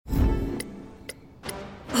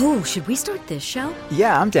Oh, should we start this show?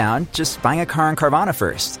 Yeah, I'm down. Just buying a car on Carvana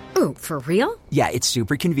first. Ooh, for real? Yeah, it's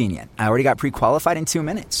super convenient. I already got pre-qualified in 2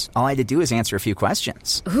 minutes. All I had to do is answer a few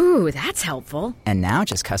questions. Ooh, that's helpful. And now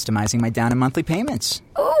just customizing my down and monthly payments.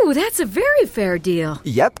 Ooh, that's a very fair deal.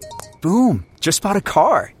 Yep. Boom. Just bought a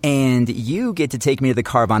car. And you get to take me to the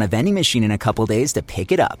Carvana vending machine in a couple days to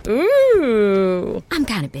pick it up. Ooh. I'm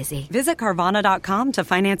kind of busy. Visit Carvana.com to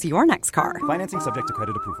finance your next car. Financing subject to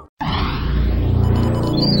credit approval.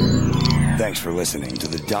 Thanks for listening to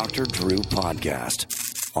the Dr. Drew Podcast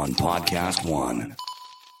on Podcast One.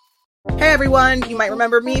 Hey everyone, you might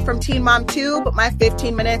remember me from Teen Mom 2, but my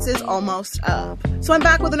 15 minutes is almost up. So I'm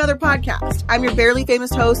back with another podcast. I'm your barely famous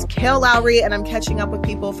host, Kale Lowry, and I'm catching up with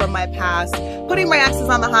people from my past, putting my exes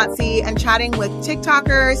on the hot seat, and chatting with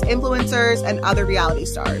TikTokers, influencers, and other reality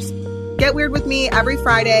stars. Get weird with me every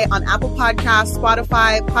Friday on Apple Podcasts,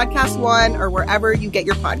 Spotify, Podcast One, or wherever you get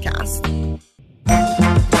your podcasts.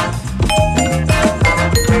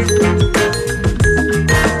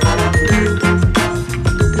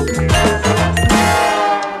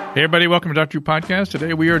 Hey everybody, welcome to Dr. Drew Podcast.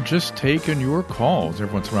 Today we are just taking your calls.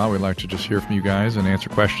 Every once in a while we like to just hear from you guys and answer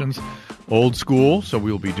questions. Old school, so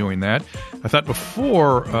we'll be doing that. I thought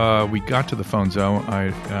before we got to the phone zone,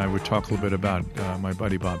 I would talk a little bit about my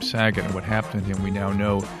buddy Bob Saget and what happened to him. We now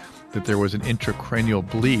know that there was an intracranial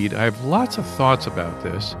bleed. I have lots of thoughts about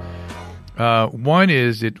this. One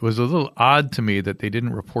is it was a little odd to me that they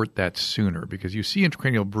didn't report that sooner, because you see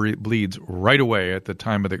intracranial bleeds right away at the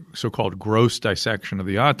time of the so-called gross dissection of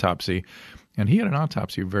the autopsy, and he had an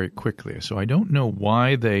autopsy very quickly. So I don't know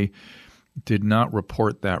why they did not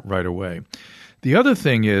report that right away. The other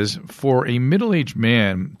thing is, for a middle-aged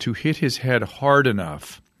man to hit his head hard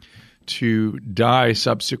enough to die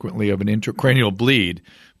subsequently of an intracranial bleed,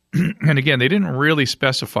 and again, they didn't really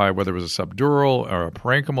specify whether it was a subdural or a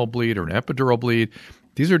parenchymal bleed or an epidural bleed.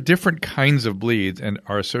 These are different kinds of bleeds and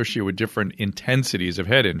are associated with different intensities of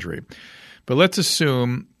head injury. But let's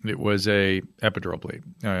assume it was a epidural bleed.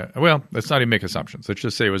 Well, let's not even make assumptions. Let's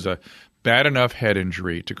just say it was a bad enough head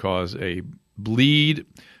injury to cause a bleed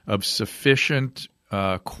of sufficient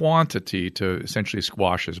quantity to essentially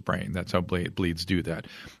squash his brain. That's how bleeds do that.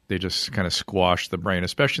 They just kind of squash the brain,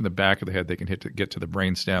 especially in the back of the head. They can get to the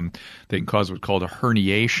brainstem. They can cause what's called a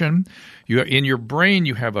herniation. In your brain,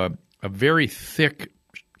 you have a very thick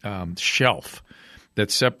shelf that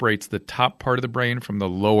separates the top part of the brain from the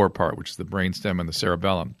lower part, which is the brainstem and the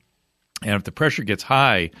cerebellum. And if the pressure gets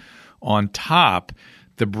high on top,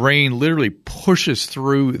 the brain literally pushes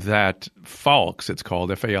through that falx, it's called,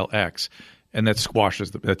 F-A-L-X, and that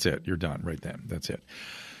squashes that's it. You're done right then. That's it.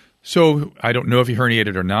 So I don't know if he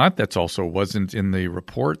herniated or not. That's also wasn't in the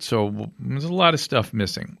report. So there's a lot of stuff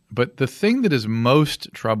missing. But the thing that is most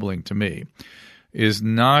troubling to me is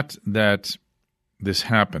not that this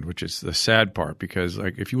happened, which is the sad part, because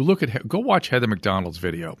like if you look at – go watch Heather McDonald's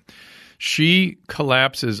video. She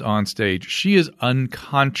collapses on stage. She is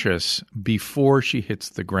unconscious before she hits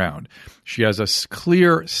the ground. She has a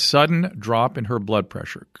clear, sudden drop in her blood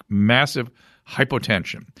pressure, massive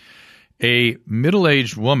hypotension. A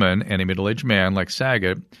middle-aged woman and a middle-aged man like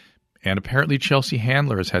Saget, and apparently Chelsea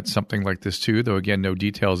Handler has had something like this too, though again, no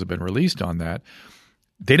details have been released on that.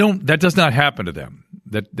 That does not happen to them.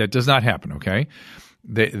 That does not happen, okay?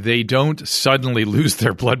 They don't suddenly lose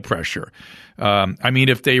their blood pressure. I mean,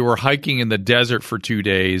 if they were hiking in the desert for 2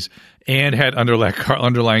 days and had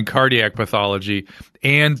underlying cardiac pathology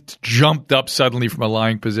and jumped up suddenly from a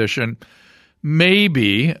lying position,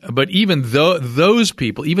 maybe. But even those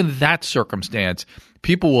people, even that circumstance,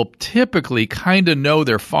 people will typically kind of know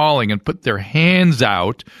they're falling and put their hands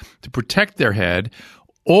out to protect their head,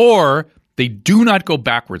 or they do not go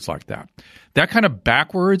backwards like that. That kind of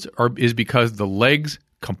backwards is because the legs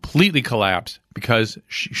completely collapse because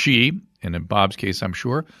she, and in Bob's case, I'm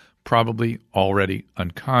sure, probably already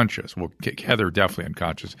unconscious. Well, Heather definitely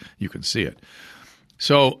unconscious. You can see it.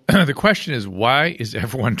 So the question is, why is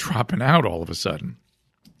everyone dropping out all of a sudden?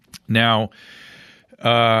 Now,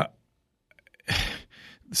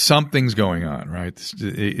 something's going on, right?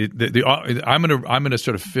 I'm going to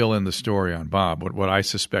sort of fill in the story on Bob. What I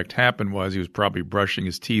suspect happened was he was probably brushing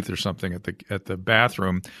his teeth or something at the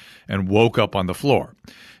bathroom and woke up on the floor.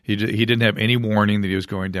 He didn't have any warning that he was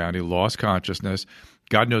going down. He lost consciousness.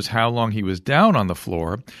 God knows how long he was down on the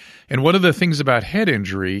floor. And one of the things about head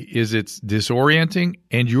injury is it's disorienting,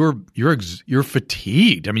 and you're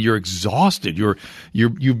fatigued. I mean, you're exhausted.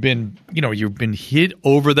 You've been hit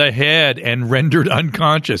over the head and rendered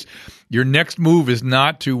unconscious. Your next move is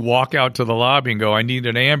not to walk out to the lobby and go, I need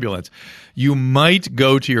an ambulance. You might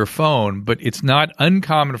go to your phone, but it's not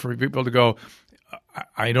uncommon for people to go,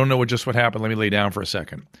 I don't know what happened. Let me lay down for a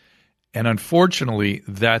second. And unfortunately,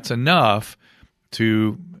 that's enough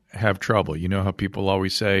to have trouble. You know how people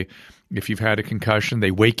always say, if you've had a concussion,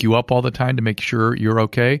 they wake you up all the time to make sure you're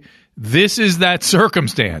okay. This is that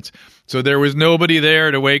circumstance. So there was nobody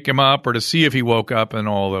there to wake him up or to see if he woke up and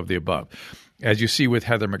all of the above. As you see with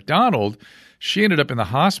Heather McDonald, she ended up in the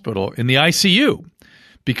hospital in the ICU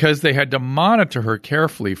because they had to monitor her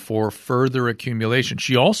carefully for further accumulation.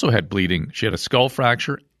 She also had bleeding. She had a skull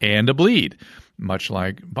fracture and a bleed, much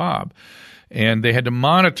like Bob. And they had to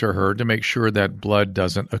monitor her to make sure that blood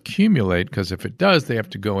doesn't accumulate, because if it does, they have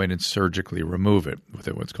to go in and surgically remove it with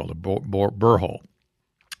what's called a burr hole.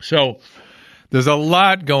 So there's a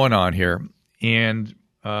lot going on here. And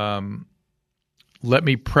let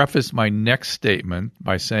me preface my next statement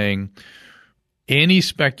by saying any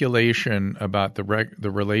speculation about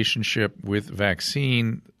the relationship with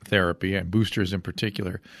vaccine therapy and boosters in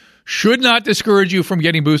particular should not discourage you from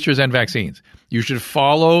getting boosters and vaccines. You should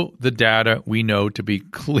follow the data. We know to be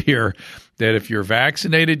clear that if you're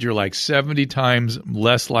vaccinated, you're like 70 times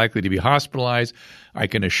less likely to be hospitalized. I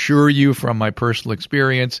can assure you from my personal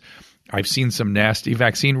experience, I've seen some nasty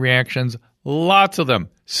vaccine reactions, lots of them,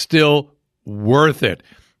 still worth it.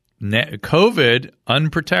 COVID,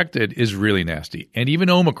 unprotected, is really nasty. And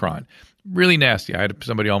even Omicron, really nasty. I had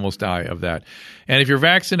somebody almost die of that. And if you're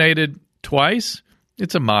vaccinated twice,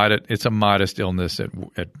 it's a modest illness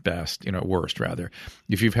at best, at worst rather.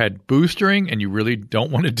 If you've had boostering and you really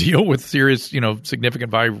don't want to deal with serious,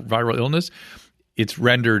 significant viral illness, it's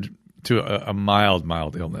rendered to a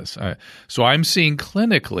mild illness. So I'm seeing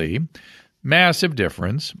clinically massive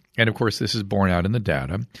difference, and of course this is borne out in the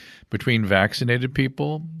data, between vaccinated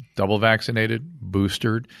people, double vaccinated,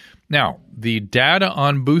 boosted. Now, the data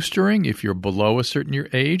on boostering, if you're below a certain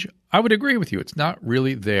age, I would agree with you. It's not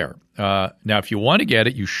really there. Now, if you want to get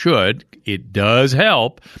it, you should. It does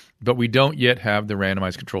help, but we don't yet have the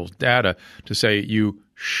randomized controls data to say you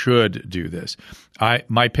should do this.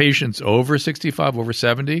 My patients over 65, over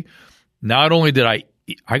 70, not only did I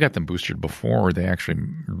got them boosted before they actually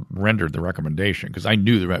rendered the recommendation, because I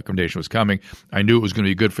knew the recommendation was coming. I knew it was going to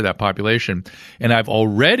be good for that population. And I've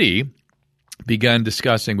already begun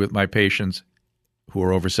discussing with my patients who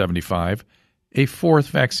are over 75 a fourth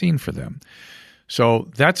vaccine for them. So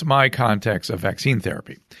that's my context of vaccine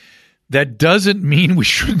therapy. That doesn't mean we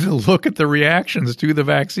shouldn't look at the reactions to the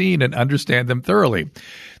vaccine and understand them thoroughly.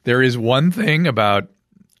 There is one thing about,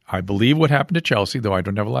 I believe, what happened to Chelsea, though I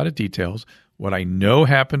don't have a lot of details, what I know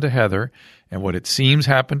happened to Heather, and what it seems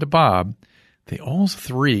happened to Bob. They all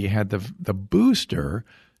three had the booster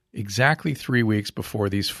exactly 3 weeks before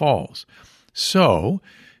these falls. So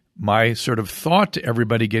my sort of thought to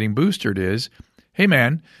everybody getting boosted is, hey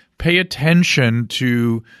man, pay attention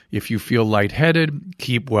to if you feel lightheaded,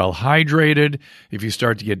 keep well hydrated. If you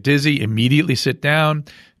start to get dizzy, immediately sit down.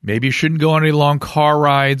 Maybe you shouldn't go on any long car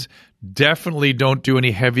rides. Definitely don't do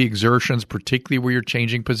any heavy exertions, particularly where you're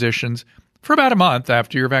changing positions, for about a month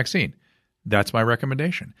after your vaccine. That's my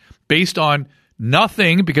recommendation. Based on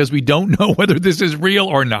nothing, because we don't know whether this is real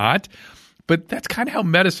or not. But that's kind of how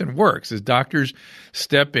medicine works, is doctors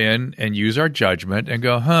step in and use our judgment and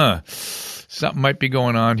go, something might be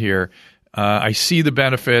going on here. I see the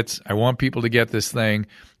benefits. I want people to get this thing.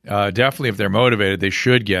 Definitely, if they're motivated, they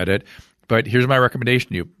should get it. But here's my recommendation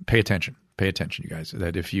to you. Pay attention. Pay attention, you guys,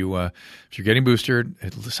 that if you're getting boosted,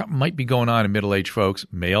 something might be going on in middle-aged folks,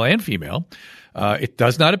 male and female. It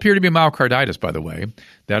does not appear to be myocarditis, by the way.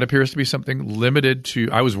 That appears to be something limited to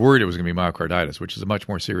 – I was worried it was going to be myocarditis, which is a much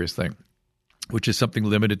more serious thing, which is something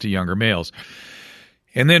limited to younger males.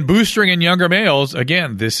 And then boostering in younger males,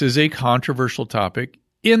 again, this is a controversial topic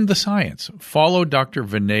in the science. Follow Dr.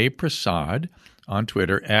 Vinay Prasad on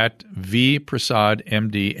Twitter at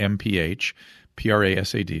vprasadmd.mph.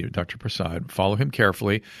 Prasad, Dr. Prasad. Follow him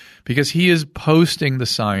carefully because he is posting the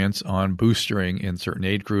science on boostering in certain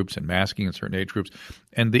age groups and masking in certain age groups,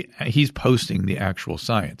 and he's posting the actual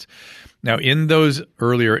science. Now, in those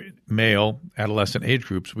earlier male adolescent age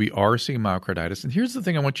groups, we are seeing myocarditis, and here's the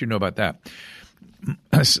thing I want you to know about that.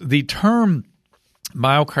 The term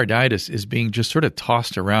myocarditis is being just sort of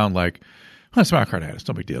tossed around like, well, it's myocarditis,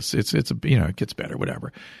 no big deal. It's it gets better,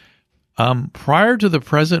 whatever. Prior to the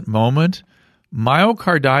present moment,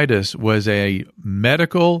 myocarditis was a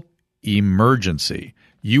medical emergency.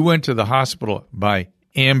 You went to the hospital by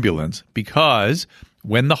ambulance because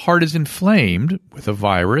when the heart is inflamed with a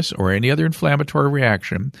virus or any other inflammatory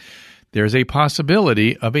reaction, there's a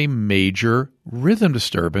possibility of a major rhythm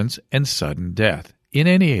disturbance and sudden death in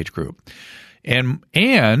any age group. And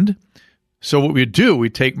So what we do, we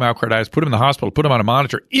take myocarditis, put them in the hospital, put them on a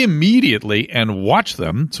monitor immediately and watch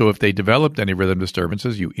them. So if they developed any rhythm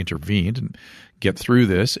disturbances, you intervened and get through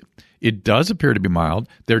this. It does appear to be mild.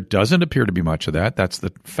 There doesn't appear to be much of that. That's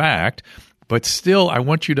the fact. But still, I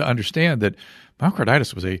want you to understand that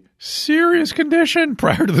myocarditis was a serious condition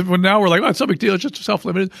prior to when now we're like, oh, it's no big deal. It's just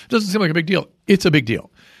self-limited. It doesn't seem like a big deal. It's a big deal.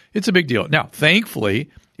 It's a big deal. Now, thankfully,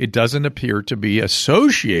 it doesn't appear to be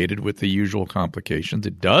associated with the usual complications.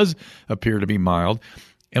 It does appear to be mild.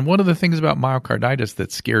 And one of the things about myocarditis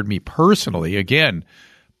that scared me personally, again,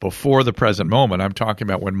 before the present moment, I'm talking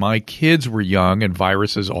about when my kids were young and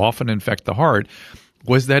viruses often infect the heart,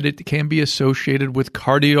 was that it can be associated with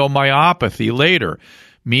cardiomyopathy later,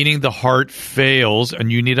 meaning the heart fails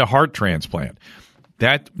and you need a heart transplant.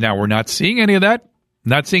 Now, we're not seeing any of that.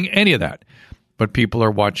 Not seeing any of that. But people are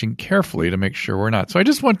watching carefully to make sure we're not. So I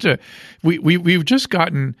just want to we've just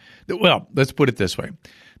gotten – well, let's put it this way.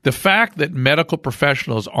 The fact that medical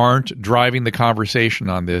professionals aren't driving the conversation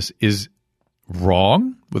on this is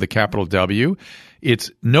wrong with a capital W. It's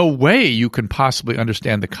no way you can possibly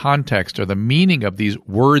understand the context or the meaning of these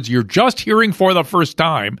words you're just hearing for the first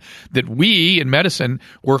time that we in medicine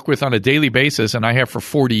work with on a daily basis, and I have for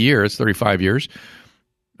 40 years, 35 years.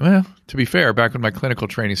 Well, to be fair, back when my clinical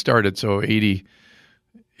training started, so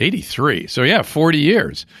 83. So, yeah, 40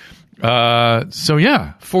 years.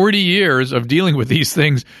 40 years of dealing with these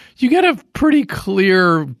things. You get a pretty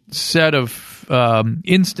clear set of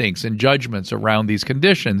instincts and judgments around these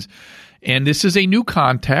conditions. And this is a new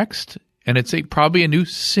context, and it's probably a new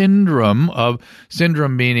syndrome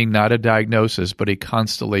meaning not a diagnosis, but a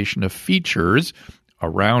constellation of features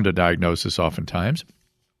around a diagnosis oftentimes.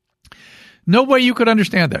 No way you could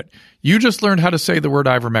understand that. You just learned how to say the word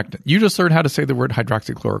ivermectin. You just learned how to say the word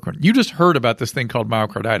hydroxychloroquine. You just heard about this thing called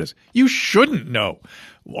myocarditis. You shouldn't know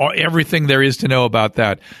everything there is to know about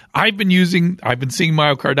that. I've been seeing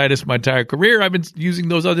myocarditis my entire career. I've been using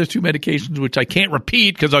those other two medications, which I can't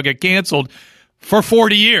repeat because I'll get canceled, for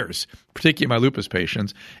 40 years, particularly my lupus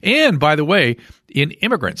patients. And by the way, in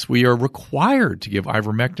immigrants, we are required to give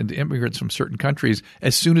ivermectin to immigrants from certain countries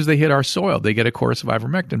as soon as they hit our soil. They get a course of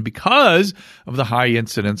ivermectin because of the high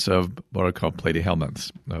incidence of what I call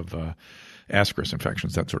platyhelminths, of ascaris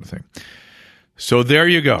infections, that sort of thing. So there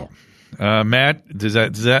you go. Matt,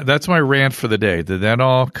 that's my rant for the day. Did that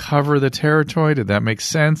all cover the territory? Did that make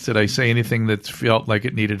sense? Did I say anything that felt like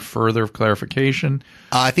it needed further clarification?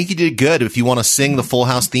 I think you did good. If you want to sing the Full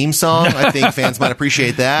House theme song, I think fans might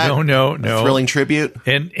appreciate that. No. A thrilling tribute.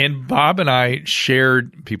 And Bob and I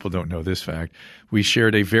shared, people don't know this fact, we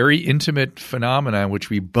shared a very intimate phenomenon in which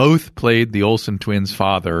we both played the Olsen twins'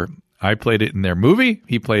 father. I played it in their movie.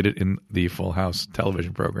 He played it in the Full House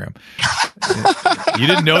television program. You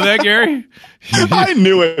didn't know that, Gary? I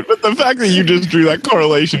knew it, but the fact that you just drew that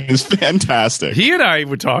correlation is fantastic. He and I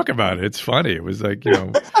would talk about it. It's funny. It was like,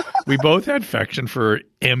 we both had affection for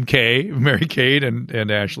MK, Mary-Kate and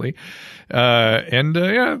Ashley.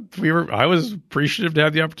 I was appreciative to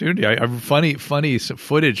have the opportunity. Funny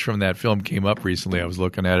footage from that film came up recently. I was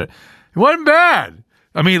looking at it. It wasn't bad.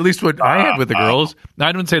 I mean, at least what I had with the girls.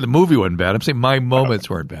 I don't say the movie wasn't bad. I'm saying my moments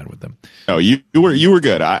weren't bad with them. No, you were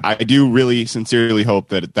good. I do really sincerely hope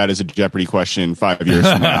that is a Jeopardy question 5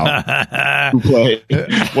 years from now. Who play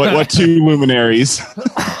what two luminaries?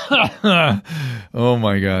 Oh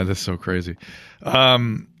my God, that's so crazy.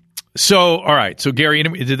 So all right. So Gary,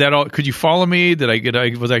 did that all? Could you follow me?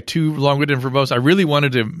 Was I too long-winded and verbose? I really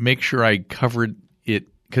wanted to make sure I covered it.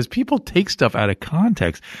 Because people take stuff out of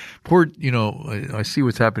context. I see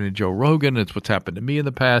what's happened to Joe Rogan. It's what's happened to me in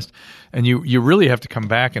the past. And you really have to come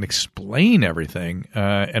back and explain everything.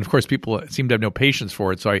 And, of course, people seem to have no patience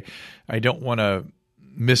for it. So I don't want to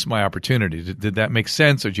miss my opportunity. Did that make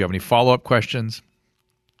sense? Or do you have any follow-up questions?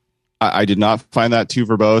 I did not find that too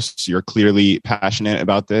verbose. You're clearly passionate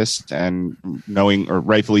about this, and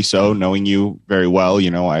rightfully so, knowing you very well,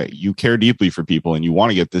 you care deeply for people and you want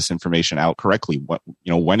to get this information out correctly.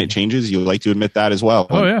 When it changes, you like to admit that as well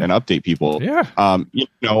and update people. Yeah.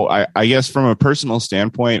 I guess from a personal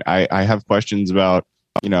standpoint, I have questions about,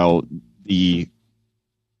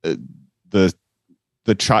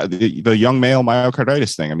 the young male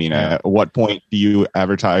myocarditis thing. I mean, at what point do you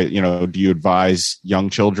advertise, do you advise young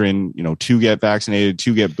children, to get vaccinated,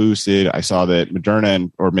 to get boosted? I saw that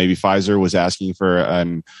Moderna or maybe Pfizer was asking for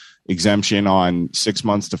an exemption on 6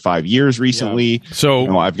 months to 5 years recently. Yeah.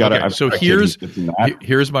 So I've got So here's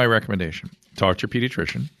my recommendation. Talk to your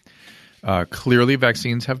pediatrician. Clearly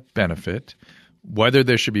vaccines have benefit. Whether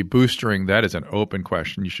there should be boostering, that is an open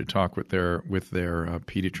question. You should talk with their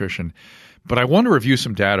pediatrician. But I want to review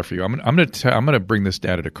some data for you. I'm going to bring this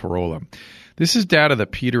data to Corolla. This is data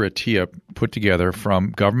that Peter Attia put together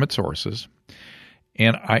from government sources.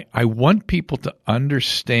 And I want people to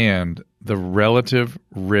understand the relative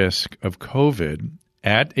risk of COVID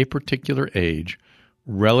at a particular age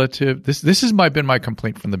relative. This has been my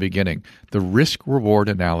complaint from the beginning. The risk-reward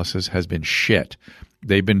analysis has been shit.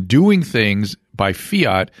 They've been doing things by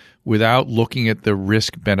fiat without looking at the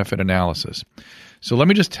risk-benefit analysis. So let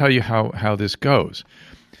me just tell you how this goes.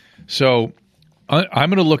 So I'm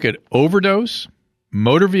going to look at overdose,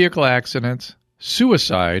 motor vehicle accidents,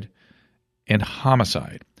 suicide, and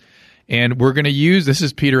homicide. And we're going to use, this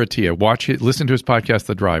is Peter Attia. Watch it, listen to his podcast,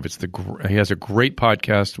 The Drive. He has a great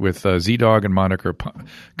podcast with Z-Dog and Monica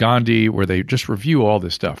Gandhi where they just review all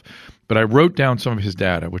this stuff. But I wrote down some of his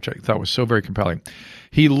data, which I thought was so very compelling.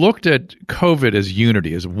 He looked at COVID as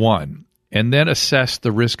unity, as one, and then assessed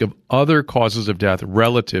the risk of other causes of death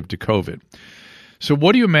relative to COVID. So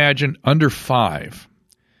what do you imagine under 5?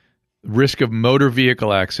 Risk of motor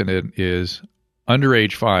vehicle accident is under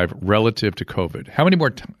age 5 relative to COVID. How many more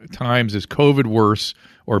times is COVID worse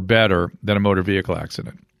or better than a motor vehicle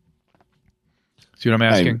accident? See what I'm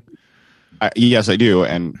asking? Yes, I do.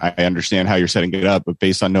 And I understand how you're setting it up. But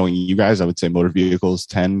based on knowing you guys, I would say motor vehicles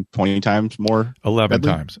 10, 20 times more. 11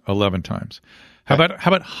 deadly? times. 11 times. How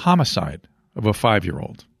about homicide of a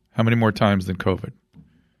 5-year-old? How many more times than COVID?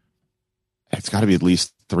 It's got to be at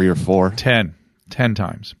least 3 or 4. 10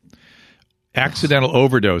 times. Accidental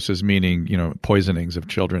overdoses, meaning, poisonings of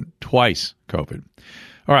children, twice COVID.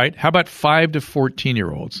 All right, how about 5 to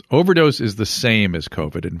 14-year-olds? Overdose is the same as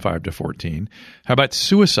COVID in 5 to 14. How about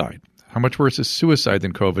suicide? How much worse is suicide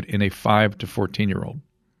than COVID in a 5 to 14-year-old?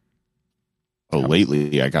 Oh,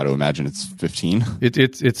 lately, I got to imagine it's 15.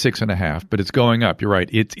 It's 6.5, but it's going up. You're right.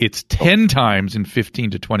 It's 10 times in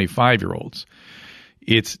 15 to 25-year-olds.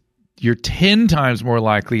 You're 10 times more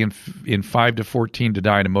likely in 5 to 14 to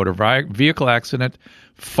die in a motor vehicle accident,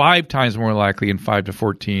 5 times more likely in 5 to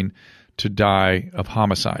 14 to die of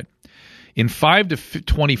homicide. In 5 to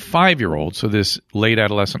 25-year-olds, so this late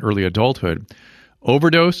adolescent, early adulthood,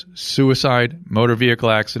 overdose, suicide, motor vehicle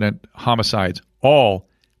accident, homicides, all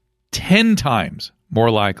 10 times more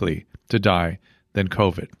likely to die than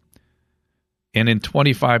COVID. And in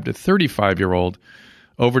 25 to 35-year-old,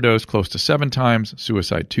 overdose close to 7 times,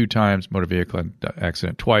 suicide 2 times, motor vehicle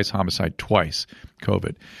accident twice, homicide twice,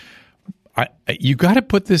 COVID. You got to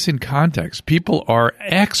put this in context. People are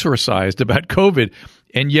exorcised about COVID,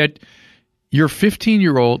 and yet your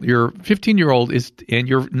 15-year-old is, and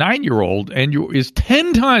your 9-year-old, and is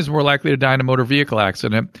 10 times more likely to die in a motor vehicle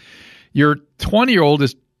accident. Your 20-year-old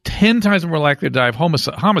is 10 times more likely to die of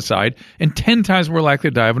homicide, and 10 times more likely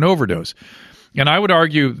to die of an overdose. And I would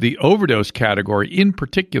argue the overdose category in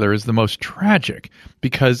particular is the most tragic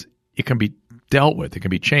because it can be dealt with, it can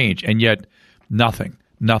be changed, and yet nothing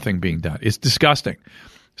being done. It's disgusting.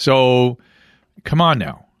 So come on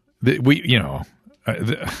now. What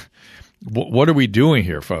are we doing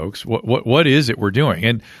here, folks? What is it we're doing?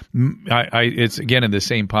 And it's again in the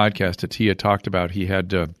same podcast that Tia talked about. He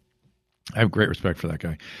had I have great respect for that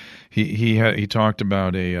guy. He talked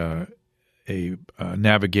about a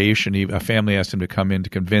navigation. A family asked him to come in to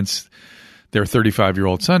convince their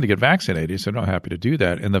 35-year-old son to get vaccinated. He said, "No, happy to do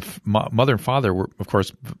that." And the mother and father were, of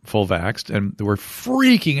course, full vaxxed, and they were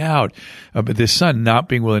freaking out about this son not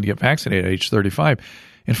being willing to get vaccinated at age 35.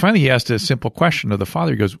 And finally, he asked a simple question of the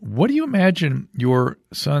father. He goes, "What do you imagine your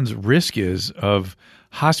son's risk is of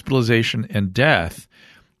hospitalization and death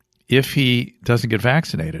if he doesn't get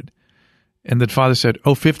vaccinated?" And the father said,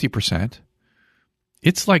 50%.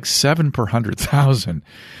 It's like 7 per 100,000.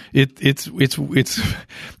 It's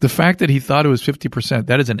the fact that he thought it was 50%.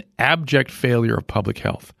 That is an abject failure of public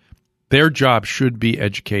health. Their job should be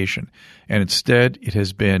education, and instead it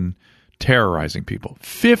has been terrorizing people.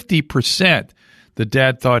 50%. The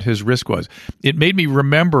dad thought his risk was. It made me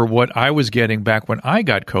remember what I was getting back when I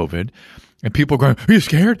got COVID, and people going, "Are you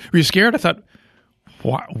scared? Are you scared?" I thought,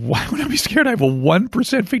 why would I be scared? I have a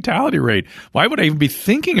 1% fatality rate. Why would I even be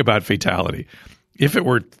thinking about fatality? If it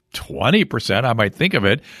were 20%, I might think of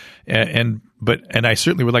it, and I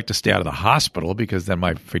certainly would like to stay out of the hospital because then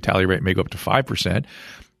my fatality rate may go up to 5%.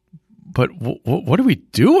 But what are we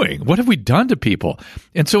doing? What have we done to people?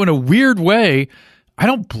 And so in a weird way, I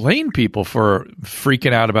don't blame people for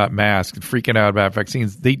freaking out about masks and freaking out about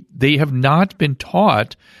vaccines. They have not been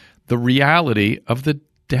taught the reality of the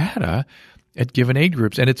data at given age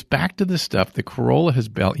groups. And it's back to the stuff that Carolla has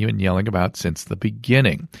been yelling about since the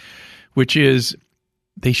beginning, which is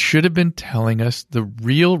they should have been telling us the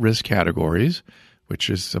real risk categories, which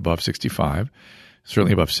is above 65,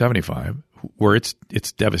 certainly above 75, where it's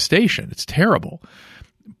devastation. It's terrible.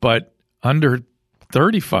 But under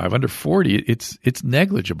 35, under 40, it's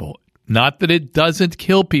negligible. Not that it doesn't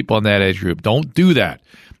kill people in that age group. Don't do that.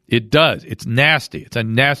 It does. It's nasty. It's a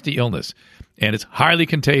nasty illness, and it's highly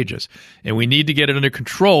contagious. And we need to get it under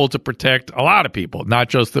control to protect a lot of people, not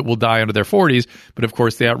just that will die under their 40s, but, of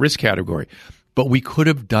course, the at-risk category. But we could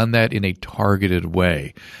have done that in a targeted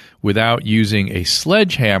way without using a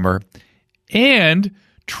sledgehammer and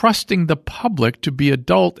trusting the public to be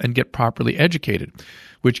adult and get properly educated,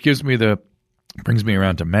 which brings me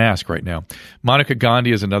around to mask right now. Monica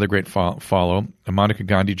Gandhi is another great follow. Monica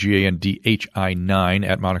Gandhi, GANDHI9,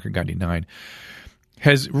 at Monica Gandhi 9,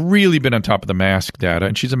 has really been on top of the mask data,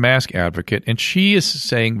 and she's a mask advocate, and she is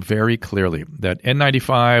saying very clearly that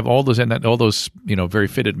N95, all those very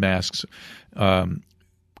fitted masks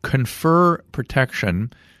confer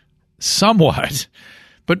protection somewhat.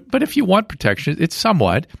 But if you want protection, it's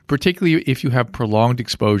somewhat, particularly if you have prolonged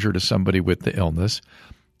exposure to somebody with the illness,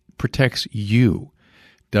 protects you,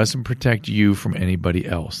 doesn't protect you from anybody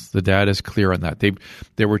else. The data is clear on that.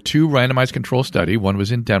 There were 2 randomized control studies. One was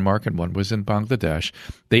in Denmark and one was in Bangladesh.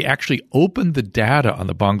 They actually opened the data on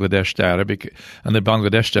the Bangladesh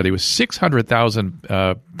study with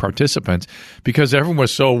 600,000 participants because everyone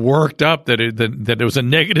was so worked up that it was a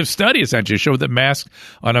negative study, essentially. It showed that masks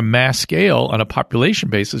on a mass scale, on a population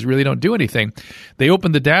basis, really don't do anything. They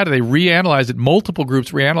opened the data. They reanalyzed it. Multiple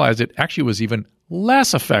groups reanalyzed it. Actually, it was even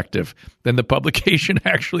less effective than the publication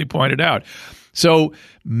actually pointed out. So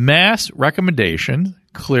mass recommendation,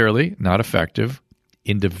 clearly not effective.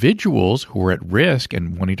 Individuals who are at risk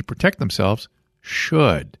and wanting to protect themselves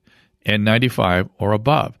should, N95 or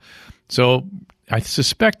above. So I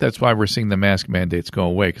suspect that's why we're seeing the mask mandates go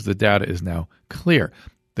away, because the data is now clear.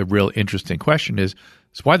 The real interesting question is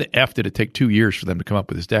why the F did it take 2 years for them to come up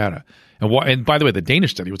with this data? And by the way, the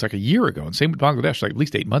Danish study was like a year ago, and same with Bangladesh, like at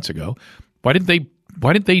least 8 months ago. Why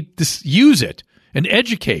didn't they use it and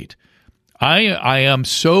educate? I am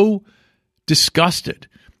so disgusted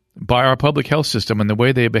by our public health system and the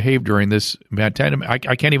way they behave during this pandemic.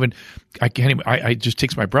 It just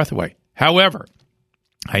takes my breath away. However,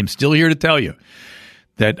 I'm still here to tell you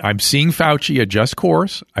that I'm seeing Fauci adjust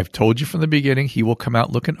course. I've told you from the beginning he will come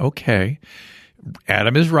out looking okay.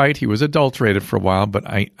 Adam is right. He was adulterated for a while, but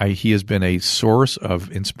he has been a source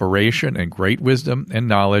of inspiration and great wisdom and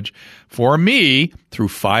knowledge for me through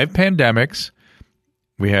 5 pandemics.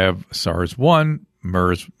 We have SARS-1,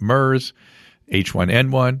 MERS,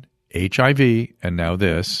 H1N1, HIV, and now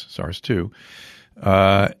this, SARS-2.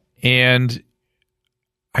 And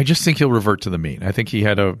I just think he'll revert to the mean. I think he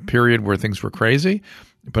had a period where things were crazy,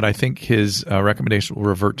 but I think his recommendation will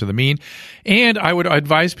revert to the mean. And I would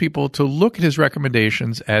advise people to look at his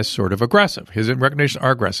recommendations as sort of aggressive. His recommendations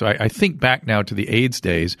are aggressive. I think back now to the AIDS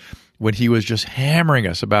days when he was just hammering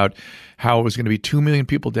us about how it was going to be 2 million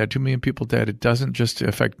people dead, 2 million people dead. It doesn't just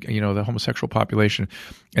affect, the homosexual population.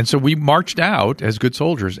 And so we marched out as good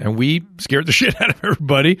soldiers, and we scared the shit out of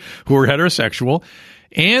everybody who were heterosexual,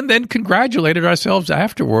 and then congratulated ourselves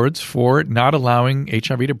afterwards for not allowing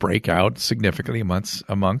HIV to break out significantly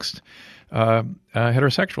amongst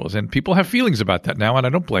heterosexuals. And people have feelings about that now, and I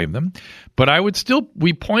don't blame them. But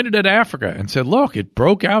we pointed at Africa and said, look, it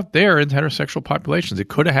broke out there in heterosexual populations. It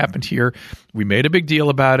could have happened here. We made a big deal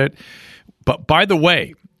about it. But by the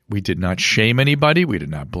way, we did not shame anybody. We did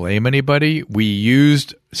not blame anybody. We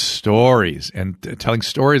used stories and telling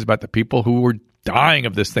stories about the people who were dying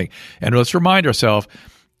of this thing. And let's remind ourselves,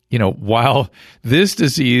 while this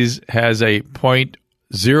disease has a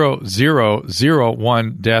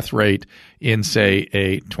 0.0001 death rate in, say,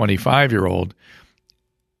 a 25-year-old,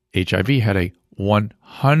 HIV had a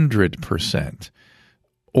 100%.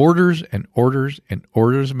 Orders and orders and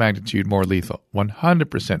orders of magnitude more lethal,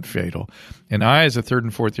 100% fatal. And I, as a 3rd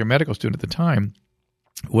and 4th year medical student at the time,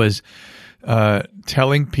 was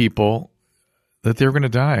telling people that they were going to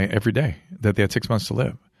die every day, that they had 6 months to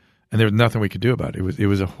live. And there was nothing we could do about it. It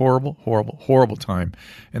was a horrible, horrible, horrible time.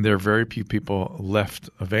 And there are very few people left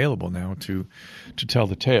available now to tell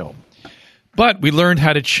the tale. But we learned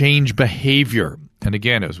how to change behavior. And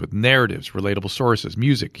again, it was with narratives, relatable sources,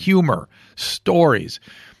 music, humor, stories,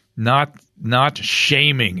 not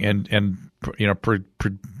shaming and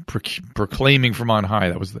proclaiming from on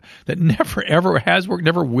high. That never ever has worked,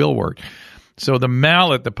 never will work. So the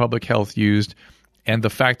mallet the public health used and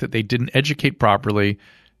the fact that they didn't educate properly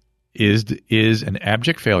is an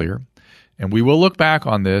abject failure. And we will look back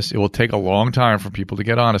on this. It will take a long time for people to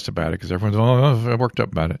get honest about it because everyone's worked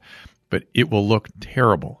up about it. But it will look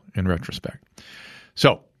terrible in retrospect.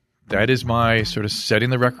 So that is my sort of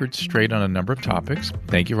setting the record straight on a number of topics.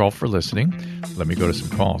 Thank you all for listening. Let me go to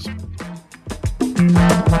some calls.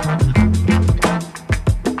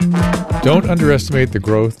 Don't underestimate the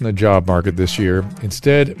growth in the job market this year.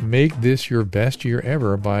 Instead, make this your best year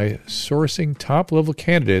ever by sourcing top-level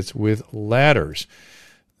candidates with ladders.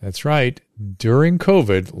 That's right. During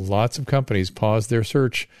COVID, lots of companies paused their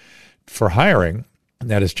search for hiring,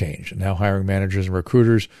 and that has changed. Now hiring managers and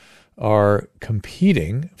recruiters are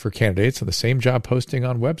competing for candidates on the same job posting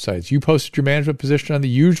on websites. You posted your management position on the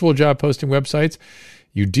usual job posting websites.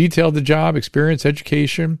 You detailed the job, experience,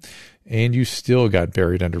 education, and you still got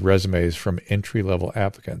buried under resumes from entry-level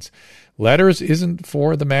applicants. Ladders isn't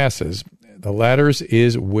for the masses. The Ladders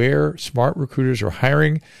is where smart recruiters are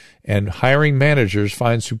hiring, and hiring managers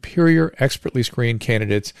find superior, expertly screened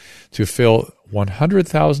candidates to fill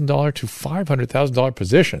 $100,000 to $500,000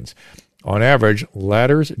 positions. On average,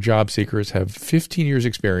 Ladders job seekers have 15 years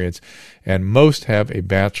experience, and most have a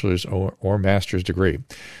bachelor's or master's degree.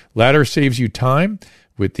 Ladder saves you time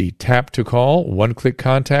with the tap-to-call, one-click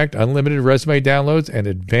contact, unlimited resume downloads, and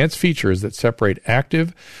advanced features that separate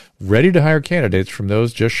active, ready-to-hire candidates from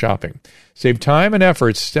those just shopping. Save time and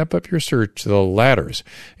effort, step up your search to the Ladders,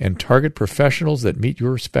 and target professionals that meet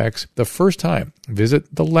your specs the first time.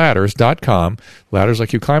 Visit theladders.com, ladders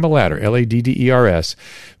like you climb a ladder, Ladders.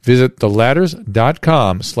 Visit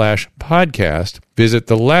theladders.com/podcast. Visit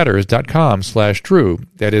theladders.com/Drew.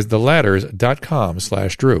 That is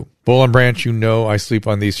theladders.com/Drew. Bull and Branch, you know I sleep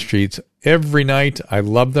on these streets every night. I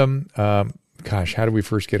love them. Gosh, how did we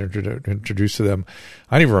first get introduced to them?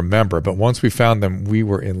 I don't even remember, but once we found them, we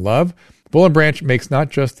were in love. Bull and Branch makes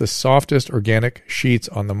not just the softest organic sheets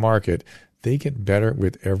on the market, they get better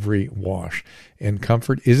with every wash. And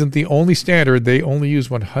comfort isn't the only standard. They only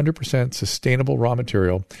use 100% sustainable raw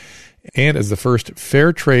material. And as the first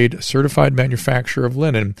fair trade certified manufacturer of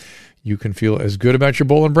linen, you can feel as good about your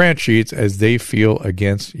Bull and Branch sheets as they feel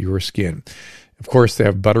against your skin. Of course, they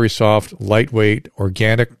have buttery soft, lightweight,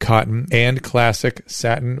 organic cotton, and classic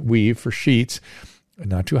satin weave for sheets.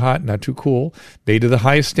 Not too hot, not too cool. Made to the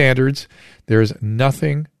highest standards. There's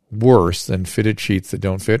nothing worse than fitted sheets that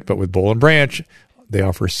don't fit. But with Bull and Branch, they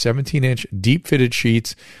offer 17-inch deep-fitted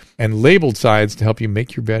sheets and labeled sides to help you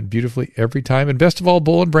make your bed beautifully every time. And best of all,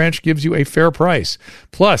 Bull and Branch gives you a fair price,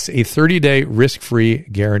 plus a 30-day risk-free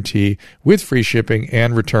guarantee with free shipping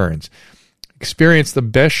and returns. Experience the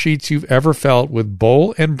best sheets you've ever felt with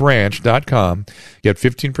bowlandbranch.com. Get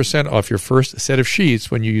 15% off your first set of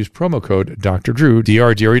sheets when you use promo code Dr. Drew,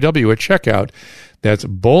 DRDREW, at checkout. That's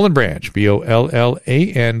Boll and Branch,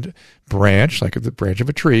 BOLLAN, branch, like the branch of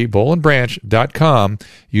a tree, bowlandbranch.com.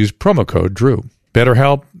 Use promo code Drew.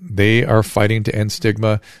 BetterHelp, they are fighting to end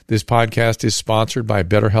stigma. This podcast is sponsored by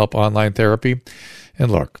BetterHelp Online Therapy.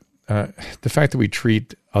 And look, the fact that we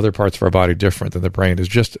treat other parts of our body different than the brain is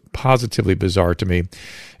just positively bizarre to me.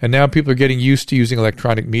 And now people are getting used to using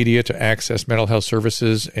electronic media to access mental health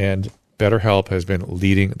services, and BetterHelp has been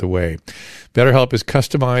leading the way. BetterHelp is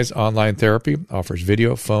customized online therapy, offers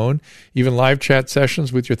video, phone, even live chat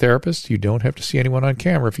sessions with your therapist. You don't have to see anyone on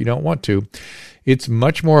camera if you don't want to. It's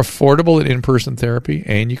much more affordable than in-person therapy,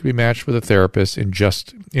 and you can be matched with a therapist in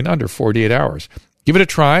under 48 hours. Give it a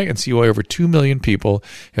try and see why over 2 million people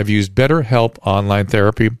have used BetterHelp Online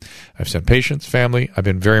Therapy. I've sent patients, family. I've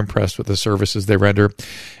been very impressed with the services they render.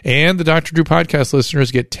 And the Dr. Drew podcast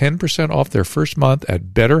listeners get 10% off their first month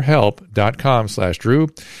at betterhelp.com/Drew.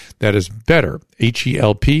 That is better,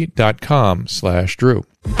 HELP.com/Drew.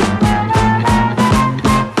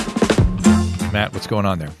 Matt, what's going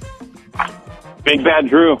on there? Big Bad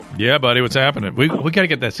Drew. Yeah, buddy, what's happening? We got to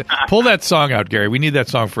get that. Pull that song out, Gary. We need that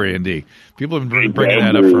song for A&D. People have been bringing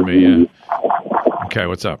that up for me. Yeah. Okay,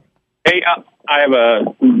 what's up? Hey, I have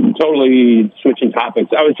a totally switching topics.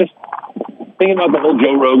 I was just thinking about the whole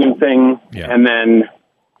Joe Rogan thing, and then,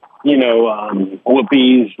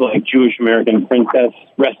 Whoopi's like Jewish American princess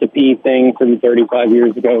recipe thing from 35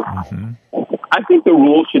 years ago. Mm-hmm. I think the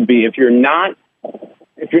rule should be if you're not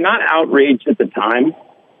outraged at the time,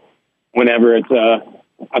 whenever it's a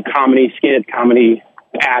comedy skit, comedy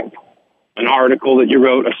act, an article that you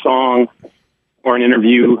wrote, a song, or an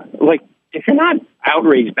interview, like, if you're not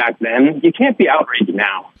outraged back then, you can't be outraged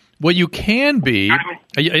now. Well, you can be.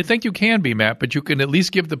 I think you can be, Matt, but you can at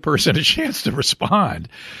least give the person a chance to respond.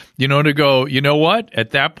 To go, you know what? At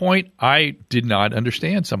that point, I did not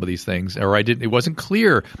understand some of these things, or it wasn't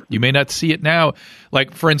clear. You may not see it now.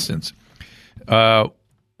 Like, for instance,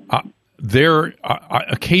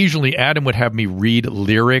 occasionally Adam would have me read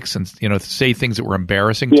lyrics and say things that were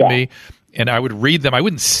embarrassing to me, and I would read them. I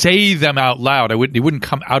wouldn't say them out loud. It wouldn't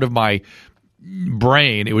come out of my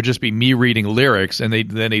brain. It would just be me reading lyrics, and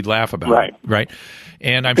then they'd laugh about it. Right.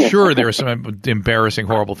 And I'm sure there are some embarrassing,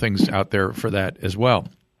 horrible things out there for that as well.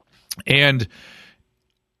 And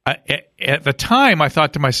At the time, I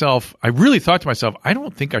really thought to myself, I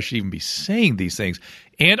don't think I should even be saying these things.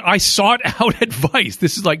 And I sought out advice.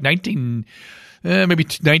 This is like maybe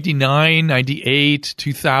 99, 98,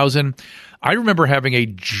 2000. I remember having a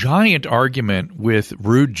giant argument with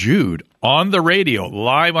Rude Jude on the radio,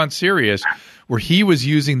 live on Sirius, where he was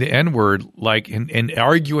using the N-word, and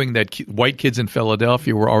arguing that white kids in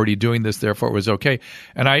Philadelphia were already doing this, therefore it was okay.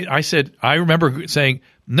 And I said, I remember saying,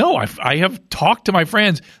 no, I have talked to my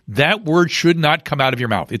friends. That word should not come out of your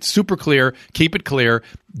mouth. It's super clear. Keep it clear.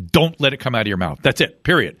 Don't let it come out of your mouth. That's it,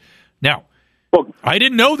 period. Now, I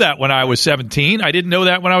didn't know that when I was 17. I didn't know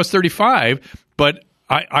that when I was 35. But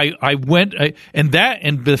I went and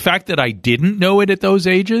the fact that I didn't know it at those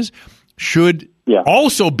ages should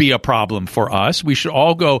also be a problem for us. We should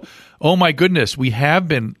all go, oh my goodness, we have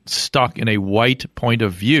been stuck in a white point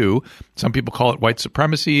of view. Some people call it white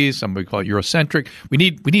supremacy. Some people call it Eurocentric. We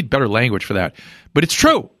need better language for that. But it's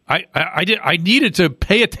true. I needed to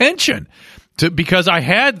pay attention because I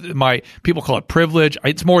had people call it privilege.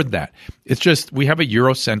 It's more than that. It's just we have a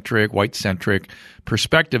Eurocentric, white-centric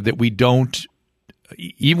perspective that we don't.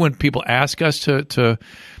 Even when people ask us to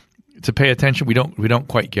pay attention, we don't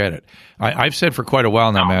quite get it. I've said for quite a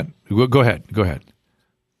while now, Matt. Go ahead. No,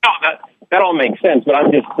 that all makes sense. But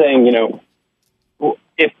I'm just saying,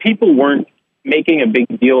 if people weren't making a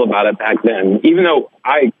big deal about it back then, even though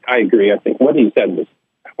I agree, I think what he said was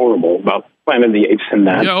horrible about Planet of the Apes and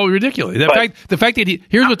that. Yeah, ridiculous. The fact that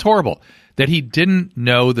here's what's horrible, that he didn't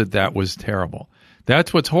know that was terrible.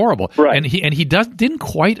 That's what's horrible. Right. And he didn't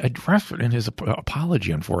quite address it in his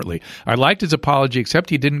apology, unfortunately. I liked his apology,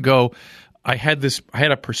 except he didn't go, I had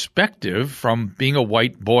a perspective from being a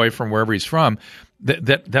white boy from wherever he's from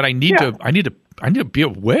that I need to be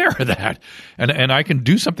aware of that. And I can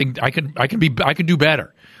do something, I can do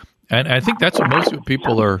better. And I think that's what most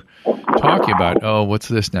people are talking about. Oh, what's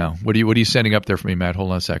this now? What are you sending up there for me, Matt?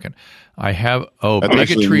 Hold on a second. I have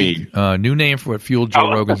bigotry. New name for what fueled Joe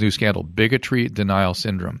Rogan's new scandal: bigotry denial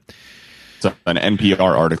syndrome. It's an NPR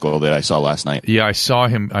article that I saw last night. Yeah, I saw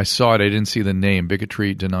it. I didn't see the name.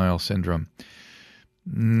 Bigotry denial syndrome.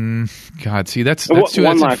 God, see, that's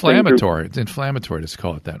inflammatory. It's inflammatory to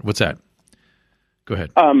call it that. What's that? Go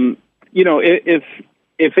ahead. If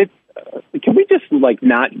it's. Can we just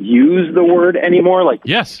not use the word anymore?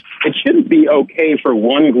 Yes, it shouldn't be okay for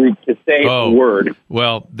one group to say a word.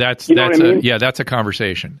 Well, that's a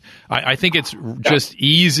conversation. I think it's just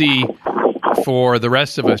easy for the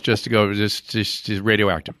rest of us just to go just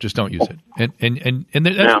radioactive. Just don't use it. And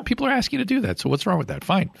that's what people are asking to do that. So what's wrong with that?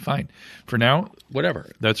 Fine. For now, whatever.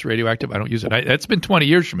 That's radioactive. I don't use it. That's been 20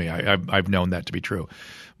 years for me. I've known that to be true,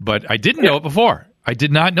 but I didn't know it before. I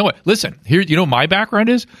did not know it. Listen, here, my background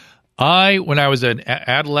is. When I was an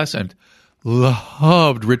adolescent,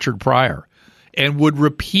 loved Richard Pryor and would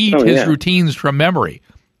repeat his routines from memory.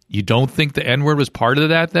 You don't think the N-word was part of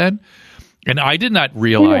that then? And I did not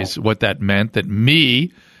realize what that meant, that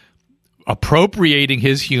me appropriating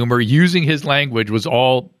his humor, using his language was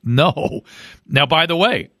all no. Now, by the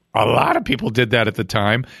way, a lot of people did that at the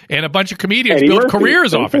time, and a bunch of comedians built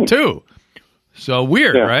careers off it too. So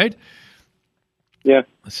weird, right? Yeah.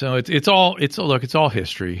 So it's all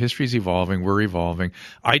history. History's evolving. We're evolving.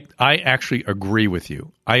 I actually agree with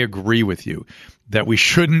you. I agree with you that we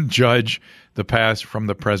shouldn't judge the past from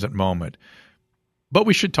the present moment, but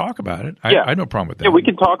we should talk about it. I have no problem with that. Yeah, we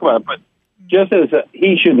can talk about it, but just as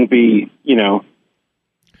he shouldn't be,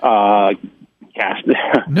 cast.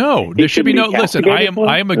 No, there should be no. Listen, I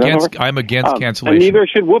am against cancellation. And neither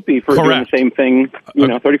should Whoopi for doing the same thing.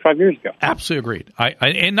 35 years ago. Absolutely agreed.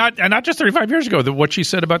 And not just 35 years ago. What she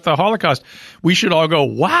said about the Holocaust, we should all go,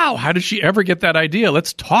 wow, how did she ever get that idea?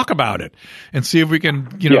 Let's talk about it and see if we can,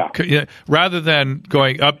 rather than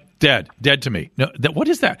going up dead to me. No, what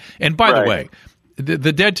is that? And by the way,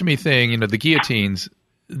 the dead to me thing, the guillotines.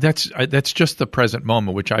 That's just the present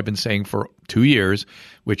moment, which I've been saying for 2 years,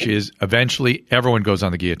 which is eventually everyone goes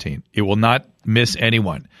on the guillotine. It will not miss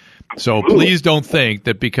anyone. So please don't think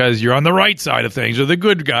that because you're on the right side of things or the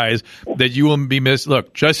good guys that you will be missed.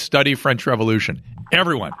 Look, just study French Revolution.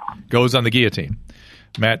 Everyone goes on the guillotine.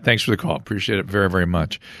 Matt, thanks for the call. Appreciate it very, very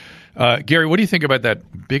much. Gary, what do you think about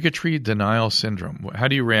that bigotry denial syndrome? How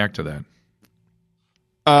do you react to that?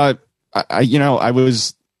 I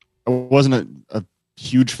wasn't a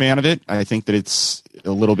huge fan of it. I think that it's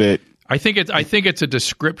a little bit. I think it's a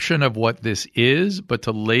description of what this is, but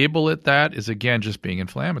to label it that is again just being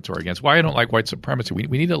inflammatory against. Why I don't like white supremacy. We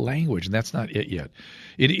need a language, and that's not it yet.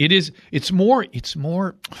 It's more.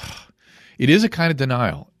 It is a kind of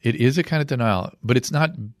denial. It is a kind of denial, but it's not.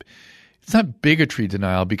 It's not bigotry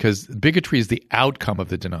denial because bigotry is the outcome of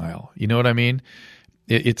the denial. You know what I mean?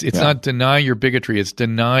 It's not denying your bigotry. It's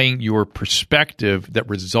denying your perspective that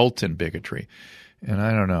results in bigotry. And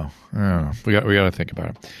I don't know. We got to think about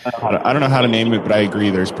it. I don't know how to name it, but I agree.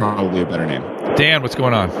 There's probably a better name. Dan, what's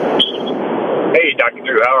going on? Hey, Dr.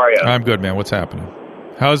 Drew, how are you? I'm good, man. What's happening?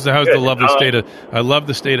 How's the lovely state of? I love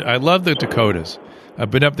the Dakotas.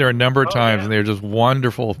 I've been up there a number of times, and they're just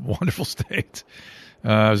wonderful, wonderful states.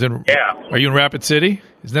 Are you in Rapid City?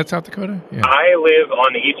 Isn't that South Dakota? Yeah. I live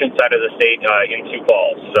on the eastern side of the state in Sioux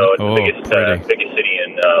Falls, so it's the biggest city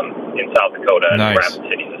in South Dakota, and Rapid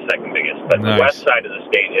City is the second biggest. But the west side of the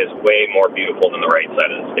state is way more beautiful than the right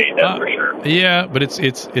side of the state, that's for sure. Yeah, but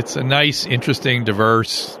it's a nice, interesting,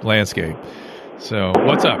 diverse landscape. So,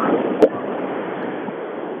 what's up?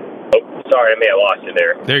 Oh, sorry, I may have lost you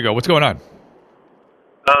there. There you go. What's going on?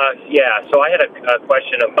 So I had a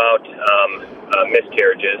question about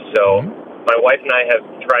miscarriages. So my wife and I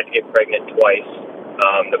have tried to get pregnant twice.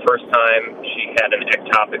 The first time she had an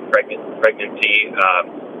ectopic pregnancy.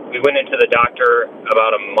 We went into the doctor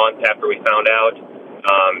about a month after we found out.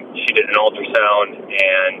 She did an ultrasound,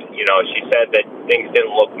 and she said that things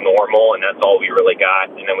didn't look normal, and that's all we really got.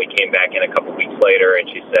 And then we came back in a couple weeks later, and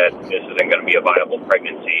she said this isn't going to be a viable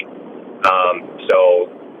pregnancy.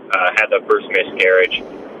 Had the first miscarriage.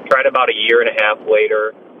 Tried about a year and a half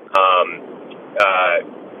later.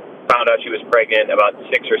 Found out she was pregnant. About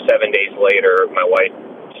 6 or 7 days later, my wife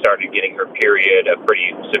started getting her period, a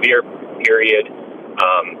pretty severe period,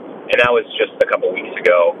 and that was just a couple weeks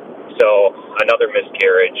ago. So another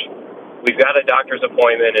miscarriage. We've got a doctor's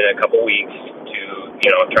appointment in a couple weeks to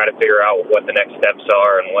try to figure out what the next steps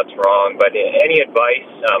are and what's wrong. But any advice?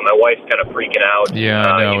 My wife's kind of freaking out. Yeah,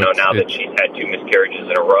 now that she's had 2 miscarriages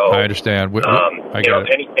in a row. I understand.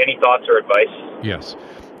 Any thoughts or advice? Yes.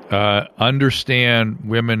 Understand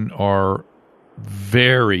women are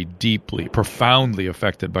very deeply, profoundly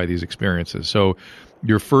affected by these experiences. So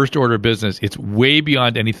your first order of business, it's way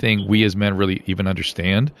beyond anything we as men really even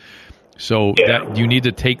understand. So that you need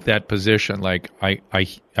to take that position. Like I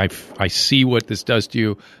see what this does to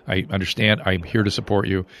you. I understand. I'm here to support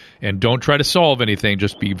you, and don't try to solve anything.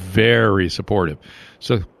 Just be very supportive.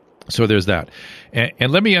 So there's that.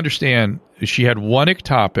 And let me understand. She had 1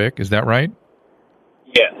 ectopic. Is that right?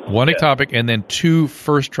 Yes. 1 ectopic, and then 2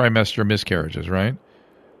 first trimester miscarriages, right?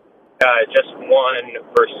 Just 1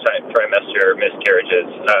 first trimester miscarriage,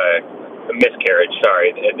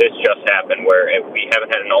 sorry. This just happened where we haven't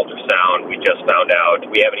had an ultrasound. We just found out.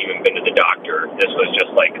 We haven't even been to the doctor. This was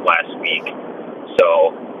just like last week.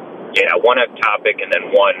 So, 1 ectopic and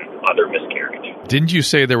then 1 other miscarriage. Didn't you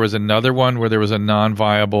say there was another one where there was a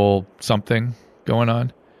non-viable something going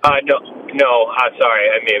on? No, sorry,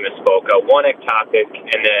 I may have misspoke. 1 ectopic,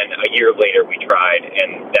 and then a year later we tried,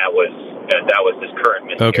 and that was this current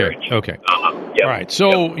miscarriage. Okay. All right.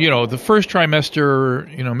 So the first trimester,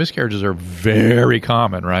 miscarriages are very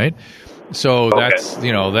common, right? So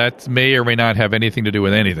that may or may not have anything to do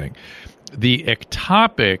with anything. The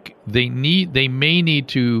ectopic, they may need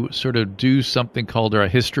to sort of do something called a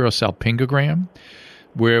hysterosalpingogram,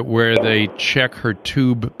 where they check her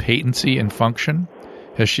tube patency and function.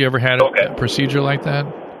 Has she ever had a procedure like that?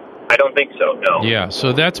 I don't think so, no. Yeah,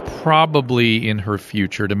 so that's probably in her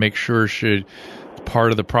future to make sure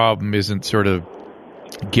part of the problem isn't sort of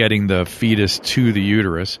getting the fetus to the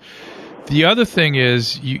uterus. The other thing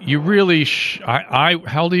is you really how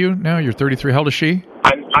old are you now? You're 33. How old is she?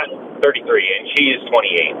 I'm 33, and she is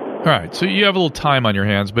 28. All right, so you have a little time on your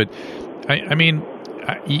hands, but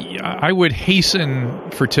I would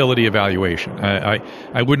hasten fertility evaluation.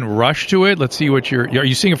 I wouldn't rush to it. Let's see what are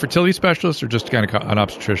you seeing a fertility specialist or just kind of an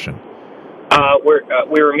obstetrician?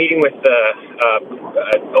 We were meeting with the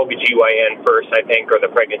OBGYN first, I think, or the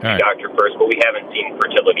pregnancy doctor first, but we haven't seen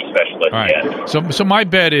fertility specialists yet. So my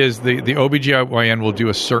bet is the OBGYN will do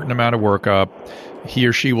a certain amount of workup. He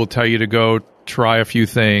or she will tell you to go try a few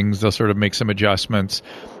things. They'll sort of make some adjustments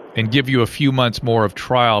and give you a few months more of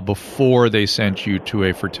trial before they send you to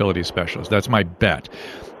a fertility specialist. That's my bet.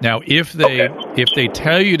 Now, if they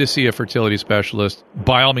tell you to see a fertility specialist,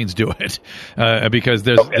 by all means do it, because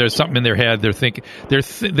there's something in their head. They're thinking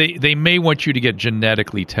they may want you to get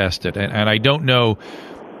genetically tested, and I don't know,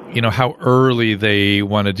 how early they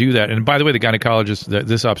want to do that. And by the way, the gynecologist,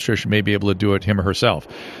 this obstetrician may be able to do it him or herself,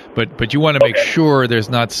 but you want to make sure there's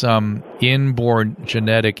not some inborn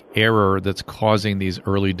genetic error that's causing these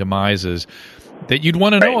early demises that you'd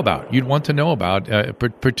want to know about. You'd want to know about,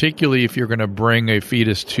 particularly if you're going to bring a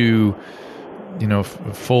fetus to,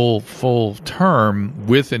 full term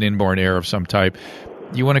with an inborn error of some type.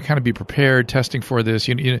 You want to kind of be prepared, testing for this.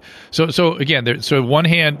 So again, one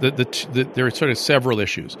hand, there are sort of several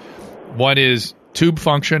issues. One is tube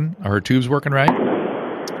function. Are her tubes working right?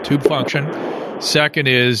 tube function? Second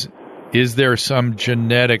is there some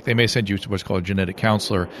genetic, they may send you to what's called a genetic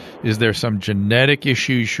counselor. Is there some genetic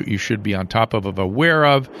issue you should be on top of aware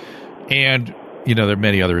of? And, there are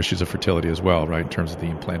many other issues of fertility as well, right, in terms of the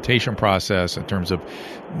implantation process, in terms of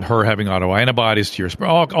her having autoantibodies to your sperm,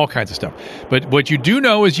 all kinds of stuff. But what you do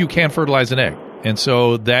know is you can fertilize an egg. And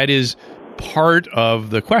so that is part of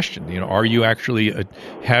the question. Are you actually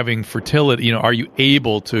having fertility? Are you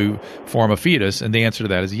able to form a fetus? And the answer to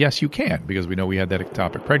that is yes, you can, because we know we had that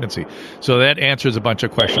ectopic pregnancy. So that answers a bunch of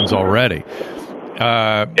questions already.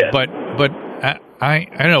 But I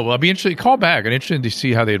don't know. I'll be interested. Call back. I'm interested to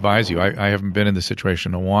see how they advise you. I haven't been in this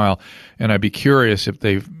situation in a while, and I'd be curious if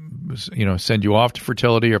they, send you off to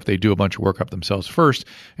fertility, or if they do a bunch of workup themselves first,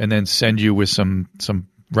 and then send you with some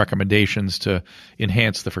recommendations to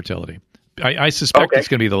enhance the fertility. I suspect it's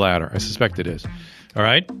going to be the latter. I suspect it is. All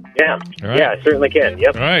right. Yeah. All right. Yeah. Certainly can.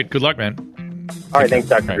 Yep. All right. Good luck, man. All right. Thanks,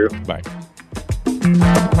 Dr. Drew. Bye.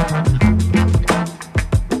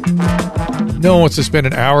 No one wants to spend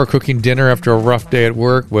an hour cooking dinner after a rough day at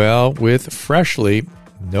work. Well, with Freshly,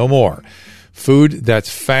 no more. Food that's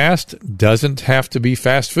fast doesn't have to be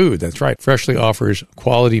fast food. That's right. Freshly offers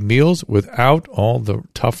quality meals without all the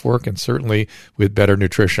tough work, and certainly with better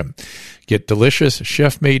nutrition. Get delicious,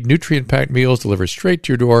 chef-made, nutrient-packed meals delivered straight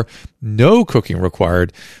to your door. No cooking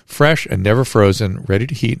required. Fresh and never frozen, ready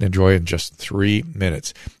to heat and enjoy in just 3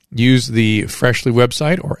 minutes. Use the Freshly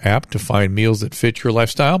website or app to find meals that fit your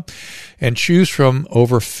lifestyle, and choose from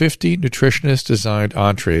over 50 nutritionist-designed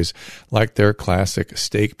entrees like their classic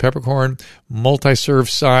steak peppercorn, multi-serve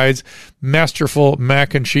sides, masterful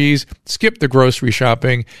mac and cheese. Skip the grocery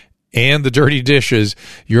shopping and the dirty dishes.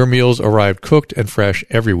 Your meals arrive cooked and fresh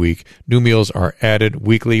every week. New meals are added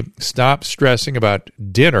weekly. Stop stressing about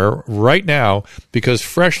dinner right now, because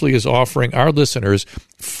Freshly is offering our listeners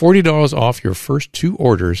 $40 off your first 2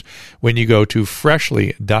 orders when you go to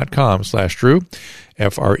freshly.com/Drew.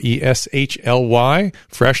 Freshly,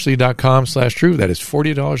 freshly.com/Drew. That is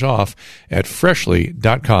 $40 off at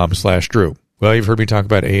freshly.com/Drew. Well, you've heard me talk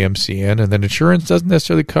about AMCN, and then insurance doesn't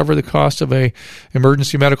necessarily cover the cost of a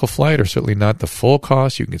emergency medical flight, or certainly not the full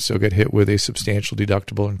cost. You can still get hit with a substantial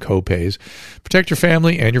deductible and co-pays. Protect your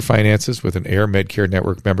family and your finances with an Air Medcare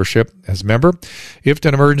Network membership. As a member, if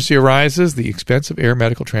an emergency arises, the expense of air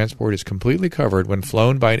medical transport is completely covered when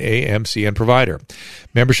flown by an AMCN provider.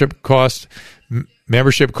 Membership cost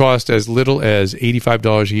as little as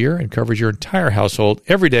 $85 a year and covers your entire household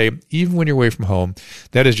every day, even when you're away from home.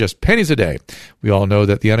 That is just pennies a day. We all know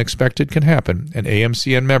that the unexpected can happen, and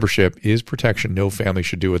AMCN membership is protection no family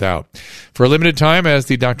should do without. For a limited time, as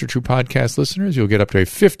the Dr. Drew Podcast listeners, you'll get up to a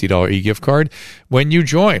 $50 e-gift card when you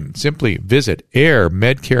join. Simply visit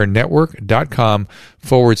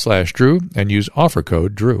airmedcarenetwork.com/Drew and use offer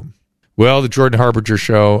code Drew. Well, the Jordan Harbinger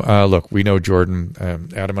Show, look, we know Jordan.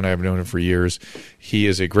 Adam and I have known him for years. He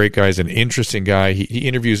is a great guy. He's an interesting guy. He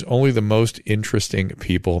interviews only the most interesting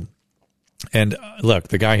people. And look,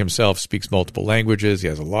 the guy himself speaks multiple languages. He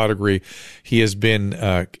has a law degree. He has been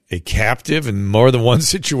a captive in more than one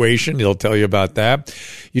situation. He'll tell you about that.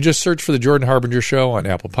 You just search for the Jordan Harbinger Show on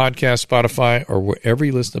Apple Podcasts, Spotify, or wherever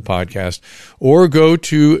you listen to podcasts, or go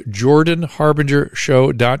to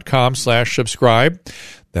jordanharbingershow.com/subscribe.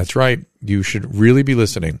 That's right. You should really be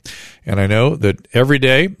listening. And I know that every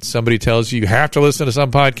day somebody tells you have to listen to some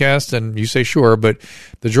podcast, and you say sure, but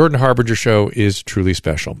the Jordan Harbinger Show is truly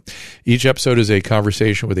special. Each episode is a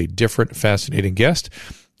conversation with a different, fascinating guest.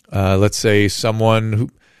 Let's say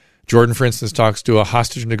Jordan, for instance, talks to a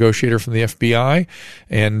hostage negotiator from the FBI,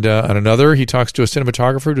 and on another, he talks to a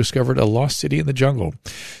cinematographer who discovered a lost city in the jungle.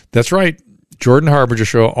 That's right. Jordan Harbinger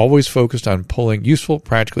Show, always focused on pulling useful,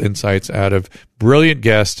 practical insights out of brilliant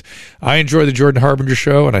guests. I enjoy the Jordan Harbinger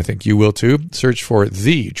Show, and I think you will too. Search for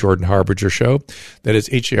The Jordan Harbinger Show. That is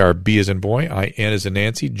HARB as in boy, IN as in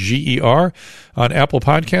Nancy, GER, on Apple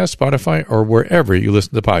Podcasts, Spotify, or wherever you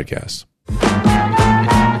listen to podcasts.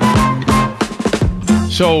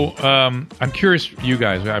 So I'm curious, you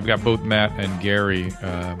guys, I've got both Matt and Gary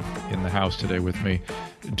in the house today with me.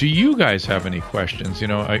 Do you guys have any questions?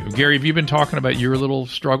 Gary, have you been talking about your little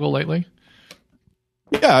struggle lately?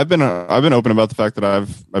 Yeah, I've been open about the fact that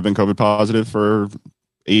I've been COVID positive for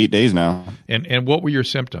 8 days now. And what were your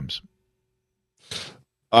symptoms?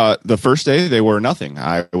 The first day, they were nothing.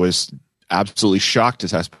 I was absolutely shocked to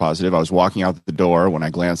test positive. I was walking out the door when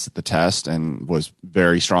I glanced at the test and was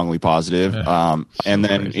very strongly positive. And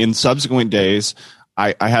then in subsequent days,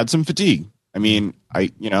 I had some fatigue. I mean,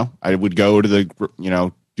 I would go to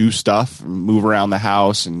do stuff, move around the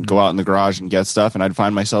house and go out in the garage and get stuff. And I'd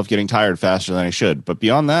find myself getting tired faster than I should. But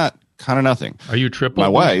beyond that, kind of nothing. Are you triple? My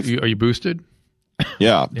wife. Are you boosted?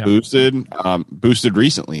 Yeah. Boosted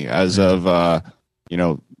recently as of,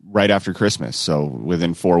 right after Christmas. So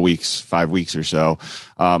within 4 weeks, 5 weeks or so,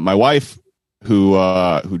 my wife who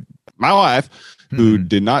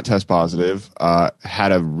did not test positive,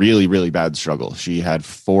 had a really, really bad struggle. She had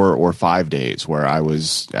 4 or 5 days where I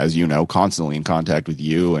was, as you know, constantly in contact with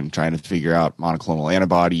you and trying to figure out monoclonal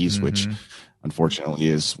antibodies, which unfortunately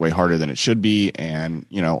is way harder than it should be. And,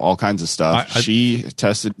 all kinds of stuff. She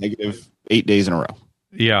tested negative 8 days in a row.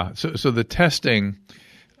 Yeah. So the testing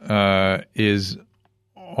is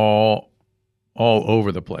all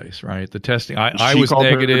over the place, right? The testing. I was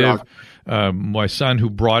negative. My son, who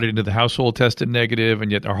brought it into the household, tested negative,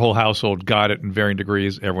 and yet our whole household got it in varying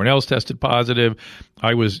degrees. Everyone else tested positive.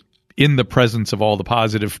 I was in the presence of all the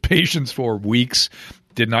positive patients for weeks.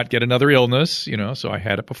 Did not get another illness, so I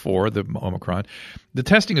had it before the Omicron. The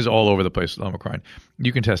testing is all over the place with Omicron.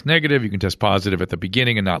 You can test negative. You can test positive at the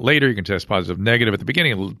beginning and not later. You can test positive negative at the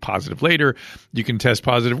beginning and positive later. You can test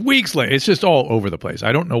positive weeks later. It's just all over the place.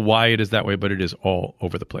 I don't know why it is that way, but it is all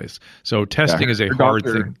over the place. So testing is a hard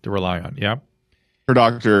thing to rely on. Yeah. Her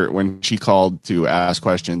doctor, when she called to ask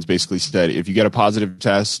questions, basically said, if you get a positive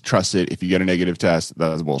test, trust it. If you get a negative test,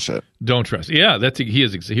 that's bullshit. Don't trust it. Yeah, he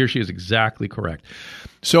or she is exactly correct.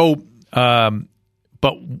 So,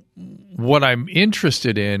 but what I'm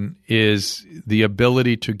interested in is the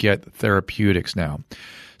ability to get therapeutics now.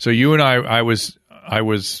 So you and I was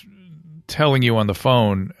telling you on the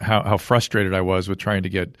phone how frustrated I was with trying to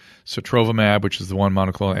get sotrovimab, which is the one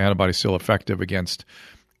monoclonal antibody still effective against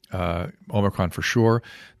Omicron for sure.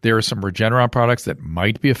 There are some Regeneron products that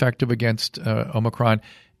might be effective against Omicron,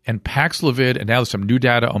 and Paxlovid, and now there's some new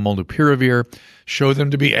data on molnupiravir, show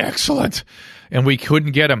them to be excellent, and we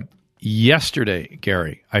couldn't get them. Yesterday,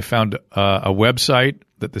 Gary, I found a website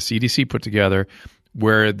that the CDC put together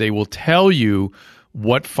where they will tell you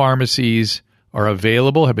what pharmacies are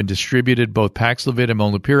available, have been distributed both Paxlovid and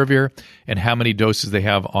molnupiravir, and how many doses they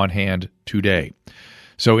have on hand today.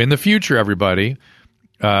 So in the future, everybody,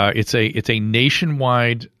 it's a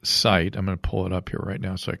nationwide site. I'm going to pull it up here right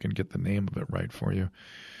now so I can get the name of it right for you.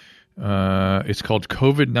 It's called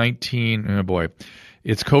COVID-19. Oh boy,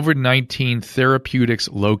 it's COVID-19 Therapeutics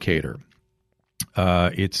Locator.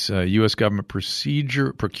 It's U.S. government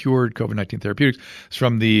procured COVID-19 therapeutics. It's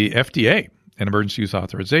from the FDA, an emergency use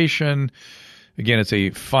authorization. Again, it's a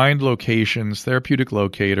find locations therapeutic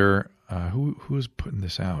locator. Who's putting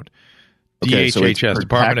this out? Okay, DHHS,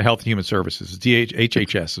 Department of Health and Human Services.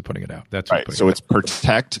 DHHS is putting it out. That's right. So it's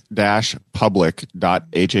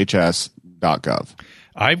protect-public.hhs.gov.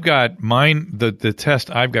 I've got mine. The test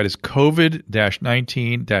I've got is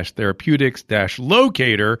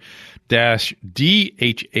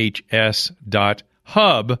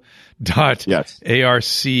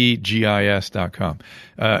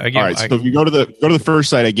Again, all right. So if you go to the first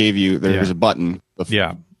site I gave you, there's a button.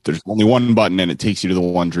 There's only one button, and it takes you to the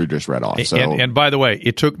one Drew just read off. So, and by the way,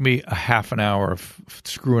 it took me a half an hour of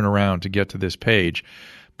screwing around to get to this page.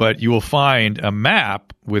 But you will find a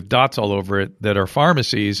map with dots all over it that are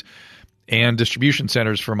pharmacies and distribution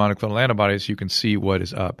centers for monoclonal antibodies. You can see what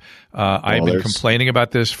is up. I've been complaining about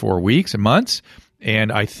this for weeks and months,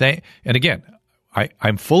 and again,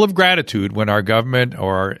 I'm full of gratitude when our government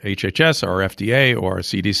or our HHS or our FDA or our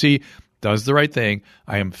CDC does the right thing.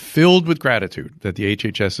 I am filled with gratitude that the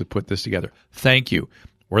HHS has put this together. Thank you.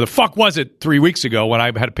 Where the fuck was it 3 weeks ago when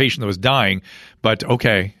I had a patient that was dying? But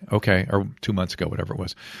okay, or 2 months ago, whatever it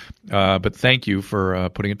was. But thank you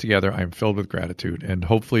for putting it together. I'm filled with gratitude, and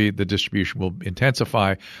hopefully the distribution will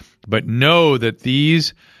intensify. But know that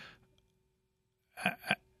these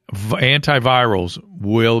antivirals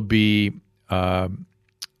will be are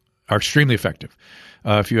extremely effective.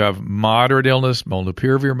 If you have moderate illness,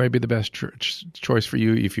 molnupiravir may be the best choice for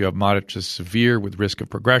you. If you have moderate to severe with risk of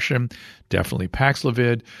progression, definitely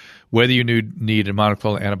Paxlovid. Whether you need a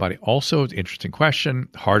monoclonal antibody also is an interesting question.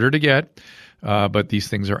 Harder to get, but these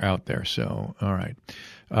things are out there. So, all right.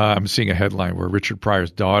 I'm seeing a headline where Richard Pryor's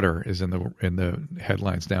daughter is in the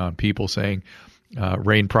headlines now, and people saying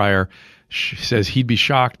Rain Pryor says he'd be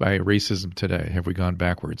shocked by racism today. Have we gone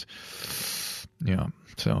backwards? Yeah.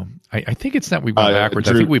 So I think it's not we've gone backwards.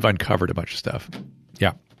 Drew, I think we've uncovered a bunch of stuff.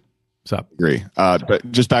 Yeah. What's up? Agree.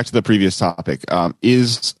 But just back to the previous topic.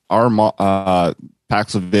 Is our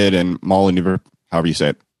Paxlovid and molnupiravir, however you say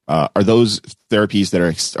it, are those therapies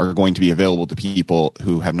that are going to be available to people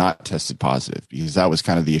who have not tested positive? Because that was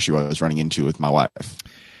kind of the issue I was running into with my wife.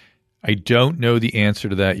 I don't know the answer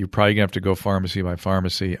to that. You're probably going to have to go pharmacy by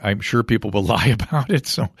pharmacy. I'm sure people will lie about it.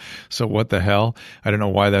 So what the hell? I don't know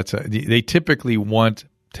why they typically want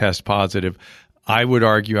test positive. I would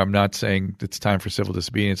argue, I'm not saying it's time for civil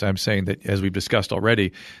disobedience. I'm saying that, as we've discussed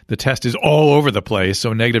already, the test is all over the place,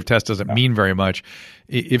 so a negative test doesn't mean very much.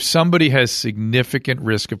 If somebody has significant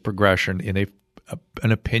risk of progression in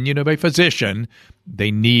an opinion of a physician, they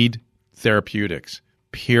need therapeutics,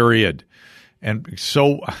 period. And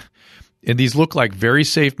these look like very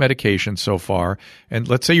safe medications so far. And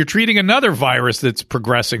let's say you're treating another virus that's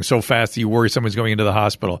progressing so fast that you worry someone's going into the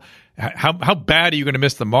hospital. How bad are you going to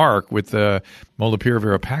miss the mark with molnupiravir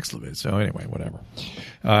or Paxlovid? So anyway, whatever.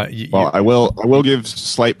 I will give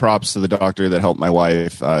slight props to the doctor that helped my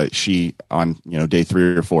wife. She on day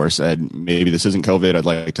 3 or 4 said, maybe this isn't COVID. I'd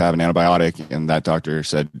like to have an antibiotic, and that doctor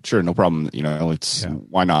said, sure, no problem.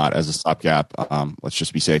 Why not as a stopgap? Let's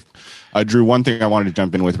just be safe. Drew, one thing I wanted to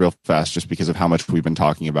jump in with real fast, just because of how much we've been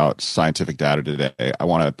talking about scientific data today. I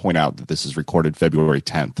want to point out that this is recorded February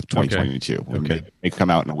 10th, 2022. Okay. It may come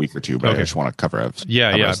out in a week or two, but I just want to cover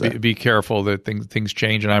it. Be careful that things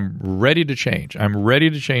change, and I'm ready to change. I'm ready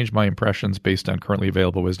to change my impressions based on currently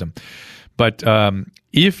available wisdom. But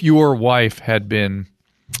if your wife had been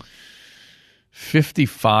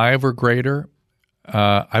 55 or greater,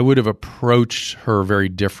 I would have approached her very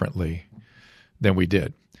differently than we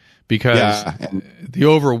did, because the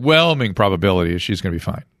overwhelming probability is she's going to be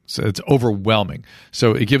fine. So it's overwhelming.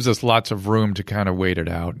 So it gives us lots of room to kind of wait it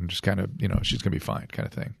out and just kind of, she's going to be fine kind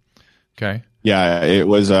of thing. Okay. Yeah, it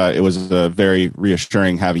was very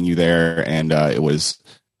reassuring having you there, and it was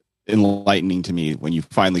enlightening to me when you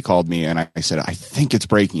finally called me and I said, I think it's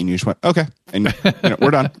breaking, and you just went, okay, and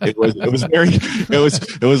we're done. It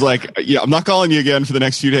was like, I'm not calling you again for the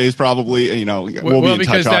next few days, probably. We'll be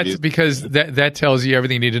in touch, because that tells you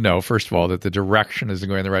everything you need to know. First of all, that the direction is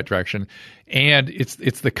going in the right direction, and it's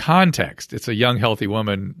the context. It's a young, healthy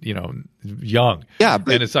woman, young. Yeah,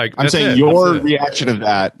 but and it's like, I'm saying your reaction of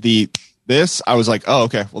that, I was like, oh,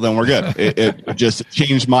 okay, well then we're good. It just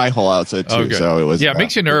changed my whole outset too. Okay. So it was, it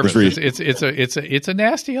makes you nervous. It's a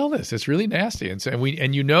nasty illness. It's really nasty, and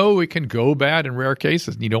it can go bad in rare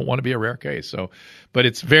cases. And you don't want to be a rare case. So, but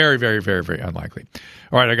it's very, very, very, very unlikely.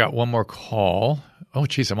 All right, I got one more call. Oh,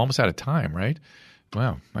 geez, I'm almost out of time. Right?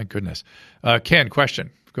 Wow, my goodness. Ken,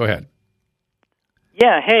 question. Go ahead.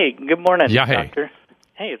 Yeah. Hey. Good morning. Yeah. Hey. Doctor.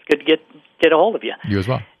 Hey, it's good to get a hold of you. You as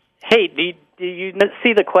well. Hey, do you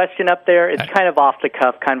see the question up there? It's kind of off the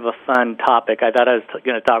cuff, kind of a fun topic. I thought I was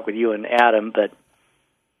going to talk with you and Adam, but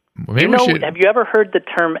have you ever heard the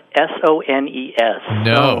term SONES?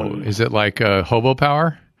 No. Is it like hobo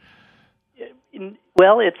power?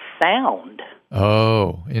 Well, it's sound.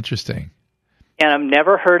 Oh, interesting. And I've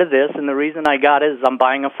never heard of this, and the reason I got it is I'm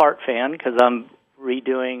buying a fart fan because I'm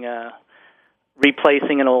replacing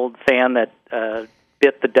an old fan that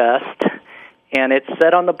bit the dust. And it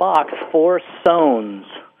said on the box, 4 sones.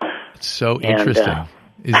 It's so interesting.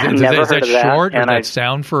 Is that short, or that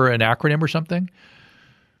sound for an acronym or something?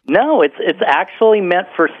 No, it's actually meant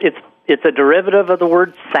for it's a derivative of the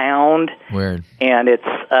word sound. Weird. And it's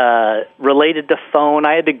related to phone.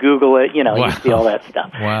 I had to Google it. You see all that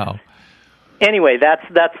stuff. Wow. Anyway,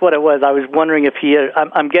 that's what it was. I was wondering if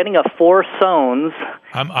I'm getting a 4 sones,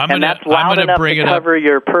 and that's loud enough to cover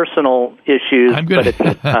your personal issues, but it's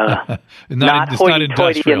not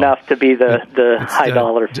hoity-toity enough to be the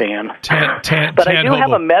high-dollar fan. But I do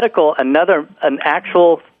have an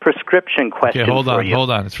actual prescription question for you.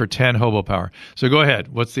 Hold on. It's for 10 hobo power. So go ahead.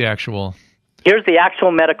 What's the actual? Here's the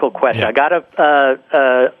actual medical question. Yeah. I got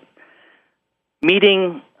a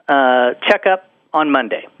meeting checkup on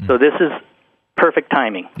Monday, so this is perfect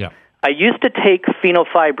timing. Yeah. I used to take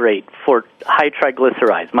fenofibrate for high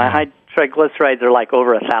triglycerides. My high triglycerides are like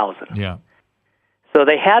over 1,000. Yeah. So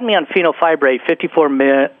they had me on fenofibrate, 54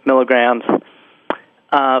 milligrams,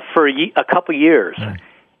 for a couple years.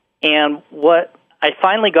 And I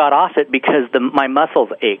finally got off it because my muscles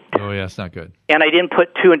ached. Oh, yeah, it's not good. And I didn't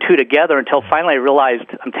put 2 and 2 together until finally I realized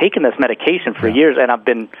I'm taking this medication for years, and I've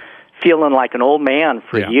been feeling like an old man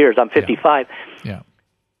for years. I'm 55. Yeah.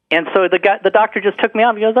 And so the doctor just took me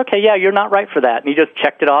off. He goes, okay, yeah, you're not right for that. And he just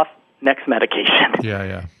checked it off, next medication.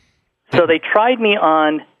 Yeah. So they tried me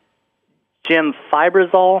on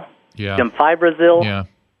Gemfibrozil. Yeah. Gemfibrozil. Yeah.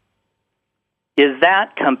 Is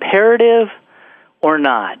that comparative or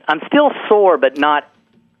not? I'm still sore, but not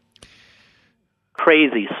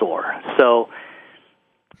crazy sore. So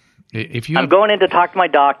I'm going in to talk to my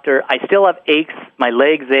doctor. I still have aches. My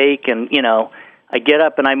legs ache, and, I get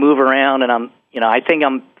up and I move around, and I think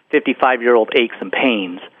I'm 55-year-old aches and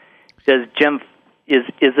pains. Is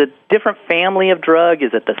a different family of drug?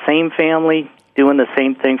 Is it the same family doing the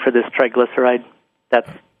same thing for this triglyceride? That's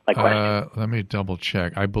my question. Let me double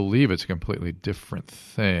check. I believe it's a completely different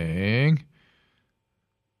thing.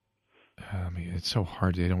 I mean, it's so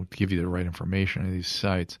hard. They don't give you the right information on these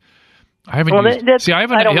sites. I haven't well, used... See, I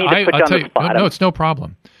haven't... I don't mean to put you on the spot. No, it's no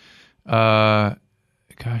problem. Gosh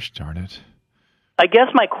darn it. I guess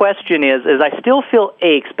my question is I still feel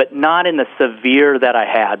aches, but not in the severe that I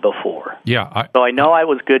had before. Yeah. So I know I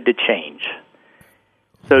was good to change.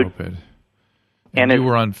 So, Lopid. And you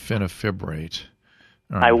were on fenofibrate.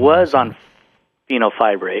 I was on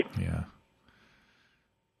fenofibrate. Yeah.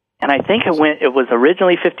 And I think it was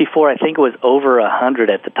originally 54. I think it was over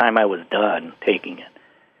 100 at the time I was done taking it.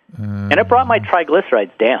 And it brought my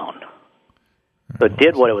triglycerides down. So it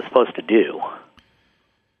did what it was supposed to do.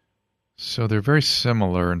 So they're very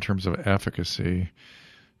similar in terms of efficacy.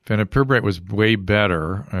 Fenofibrate was way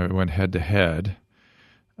better. It went head-to-head.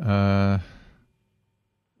 Yeah,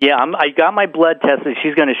 I got my blood test, and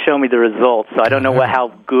she's going to show me the results. So I don't know how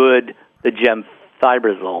good the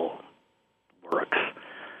gemfibrozole works.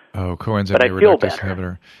 Oh, coenzyme A reductase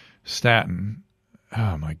inhibitor. Statin.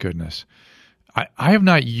 Oh, my goodness. I have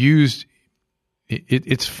not used...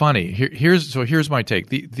 It's funny. Here's my take.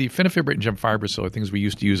 The fenofibrate and gemfibrozole are things we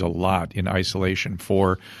used to use a lot in isolation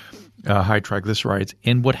for high triglycerides.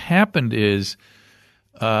 And what happened is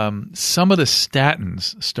some of the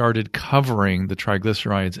statins started covering the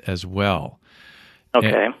triglycerides as well.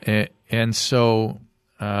 Okay. And so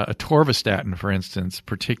atorvastatin, for instance,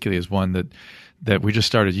 particularly is one that we just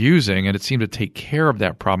started using, and it seemed to take care of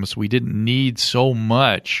that problem. So we didn't need so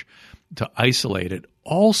much to isolate it.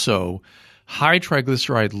 Also, high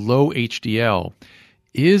triglyceride, low HDL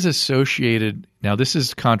is associated, now this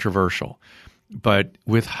is controversial, but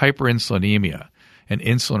with hyperinsulinemia and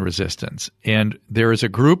insulin resistance. And there is a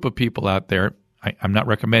group of people out there, I'm not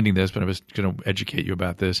recommending this, but I was going to educate you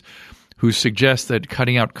about this, who suggest that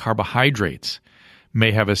cutting out carbohydrates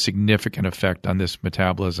may have a significant effect on this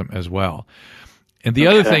metabolism as well. And the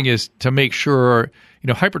other thing is to make sure,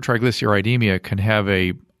 hypertriglyceridemia can have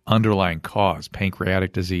a underlying cause,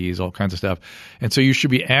 pancreatic disease, all kinds of stuff. And so you should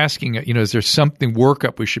be asking, is there something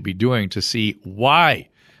workup we should be doing to see why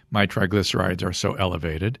my triglycerides are so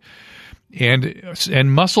elevated?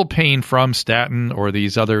 And muscle pain from statin or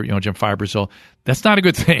these other, gemfibrozole, that's not a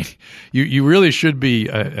good thing. You really should be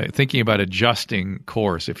thinking about adjusting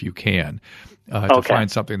course if you can to find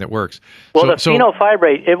something that works. Well, the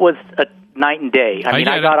fenofibrate, it was a night and day. I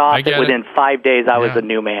got off it within 5 days. I was a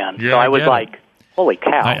new man. Yeah, so I was like, holy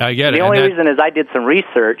cow. I get it. The only reason is I did some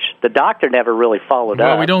research. The doctor never really followed up.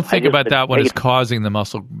 Well, we don't think about that one as causing the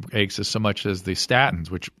muscle aches as so much as the statins,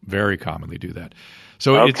 which very commonly do that.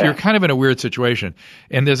 So you're kind of in a weird situation.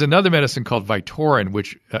 And there's another medicine called Vytorin,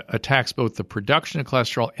 which attacks both the production of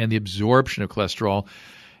cholesterol and the absorption of cholesterol.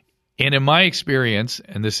 And in my experience,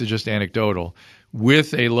 and this is just anecdotal,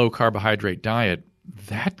 with a low-carbohydrate diet,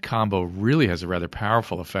 that combo really has a rather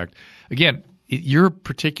powerful effect. Again, your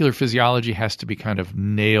particular physiology has to be kind of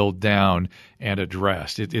nailed down and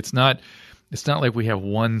addressed. It's not like we have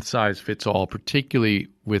one size fits all, particularly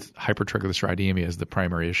with hypertriglyceridemia as the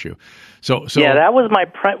primary issue. So yeah, that was my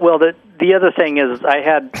well. The other thing is I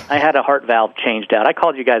had a heart valve changed out. I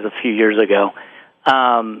called you guys a few years ago.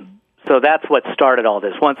 So that's what started all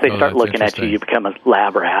this. Once they start looking at you, you become a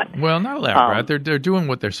lab rat. Well, not a lab rat. They're doing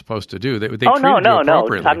what they're supposed to do. They treat no. you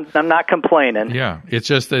appropriately. I'm not complaining. Yeah, it's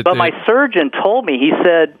just that. But my surgeon told me, he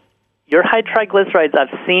said, your high triglycerides,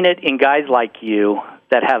 I've seen it in guys like you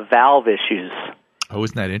that have valve issues. Oh,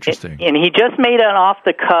 isn't that interesting? And he just made an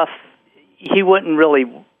off-the-cuff, he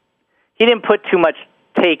didn't put too much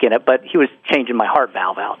take in it, but he was changing my heart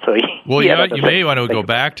valve out. So you may want to go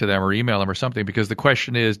back to them or email them or something, because the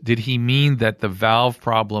question is, did he mean that the valve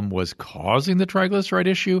problem was causing the triglyceride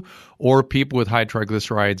issue, or people with high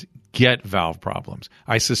triglycerides get valve problems?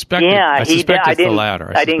 I suspect it's the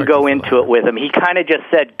latter. I didn't go into it with him. He kind of just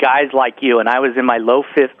said, guys like you, and I was in my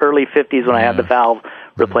early 50s when I had the valve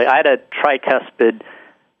replaced. I had a tricuspid.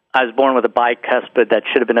 I was born with a bicuspid that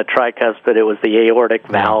should have been a tricuspid. It was the aortic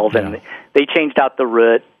valve, and they changed out the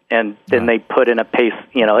root, and then they put in a pace.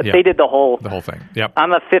 They did the whole thing. Yep.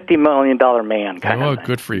 I'm a $50 million man kind of thing.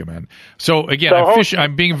 Good for you, man. So again,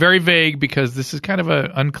 I'm being very vague because this is kind of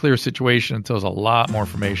an unclear situation until there's a lot more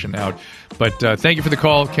information out. But thank you for the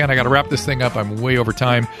call, Ken. I got to wrap this thing up. I'm way over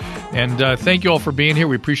time, and thank you all for being here.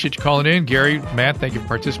 We appreciate you calling in, Gary, Matt. Thank you for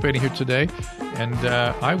participating here today, and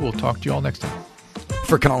I will talk to you all next time.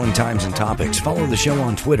 For calling times and topics, follow the show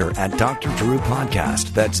on Twitter at Dr. Drew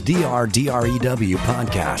Podcast. That's DRDREW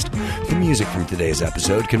Podcast. The music from today's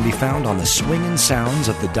episode can be found on the swinging sounds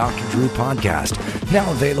of the Dr. Drew Podcast,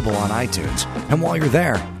 now available on iTunes. And while you're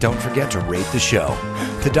there, don't forget to rate the show.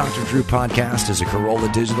 The Dr. Drew Podcast is a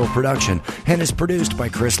Corolla Digital production and is produced by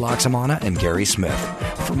Chris Loxamana and Gary Smith.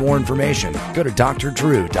 For more information, go to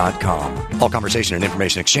drdrew.com. All conversation and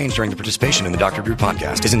information exchanged during the participation in the Dr. Drew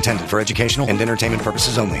Podcast is intended for educational and entertainment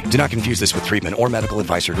purposes only. Do not confuse this with treatment or medical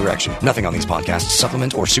advice or direction. Nothing on these podcasts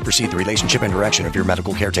supplement or supersede the relationship and direction of your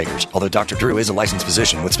medical caretakers. Although Dr. Drew is a licensed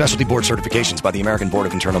physician with specialty board certifications by the American Board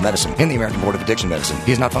of Internal Medicine and the American Board of Addiction Medicine,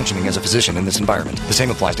 he is not functioning as a physician in this environment. The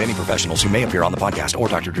same applies to any professionals who may appear on the podcast or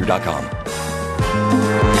drdrew.com.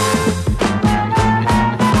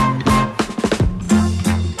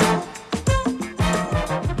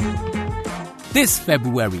 This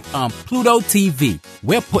February on Pluto TV,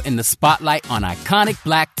 we're putting the spotlight on iconic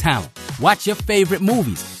black talent. Watch your favorite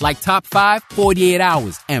movies like Top 5, 48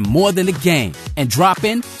 Hours, and More Than a Game. And drop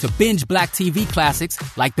in to binge black TV classics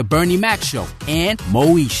like The Bernie Mac Show and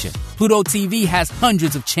Moesha. Pluto TV has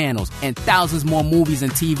hundreds of channels and thousands more movies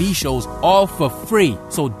and TV shows, all for free.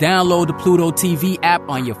 So download the Pluto TV app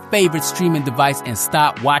on your favorite streaming device and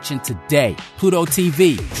start watching today. Pluto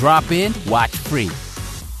TV, drop in, watch free.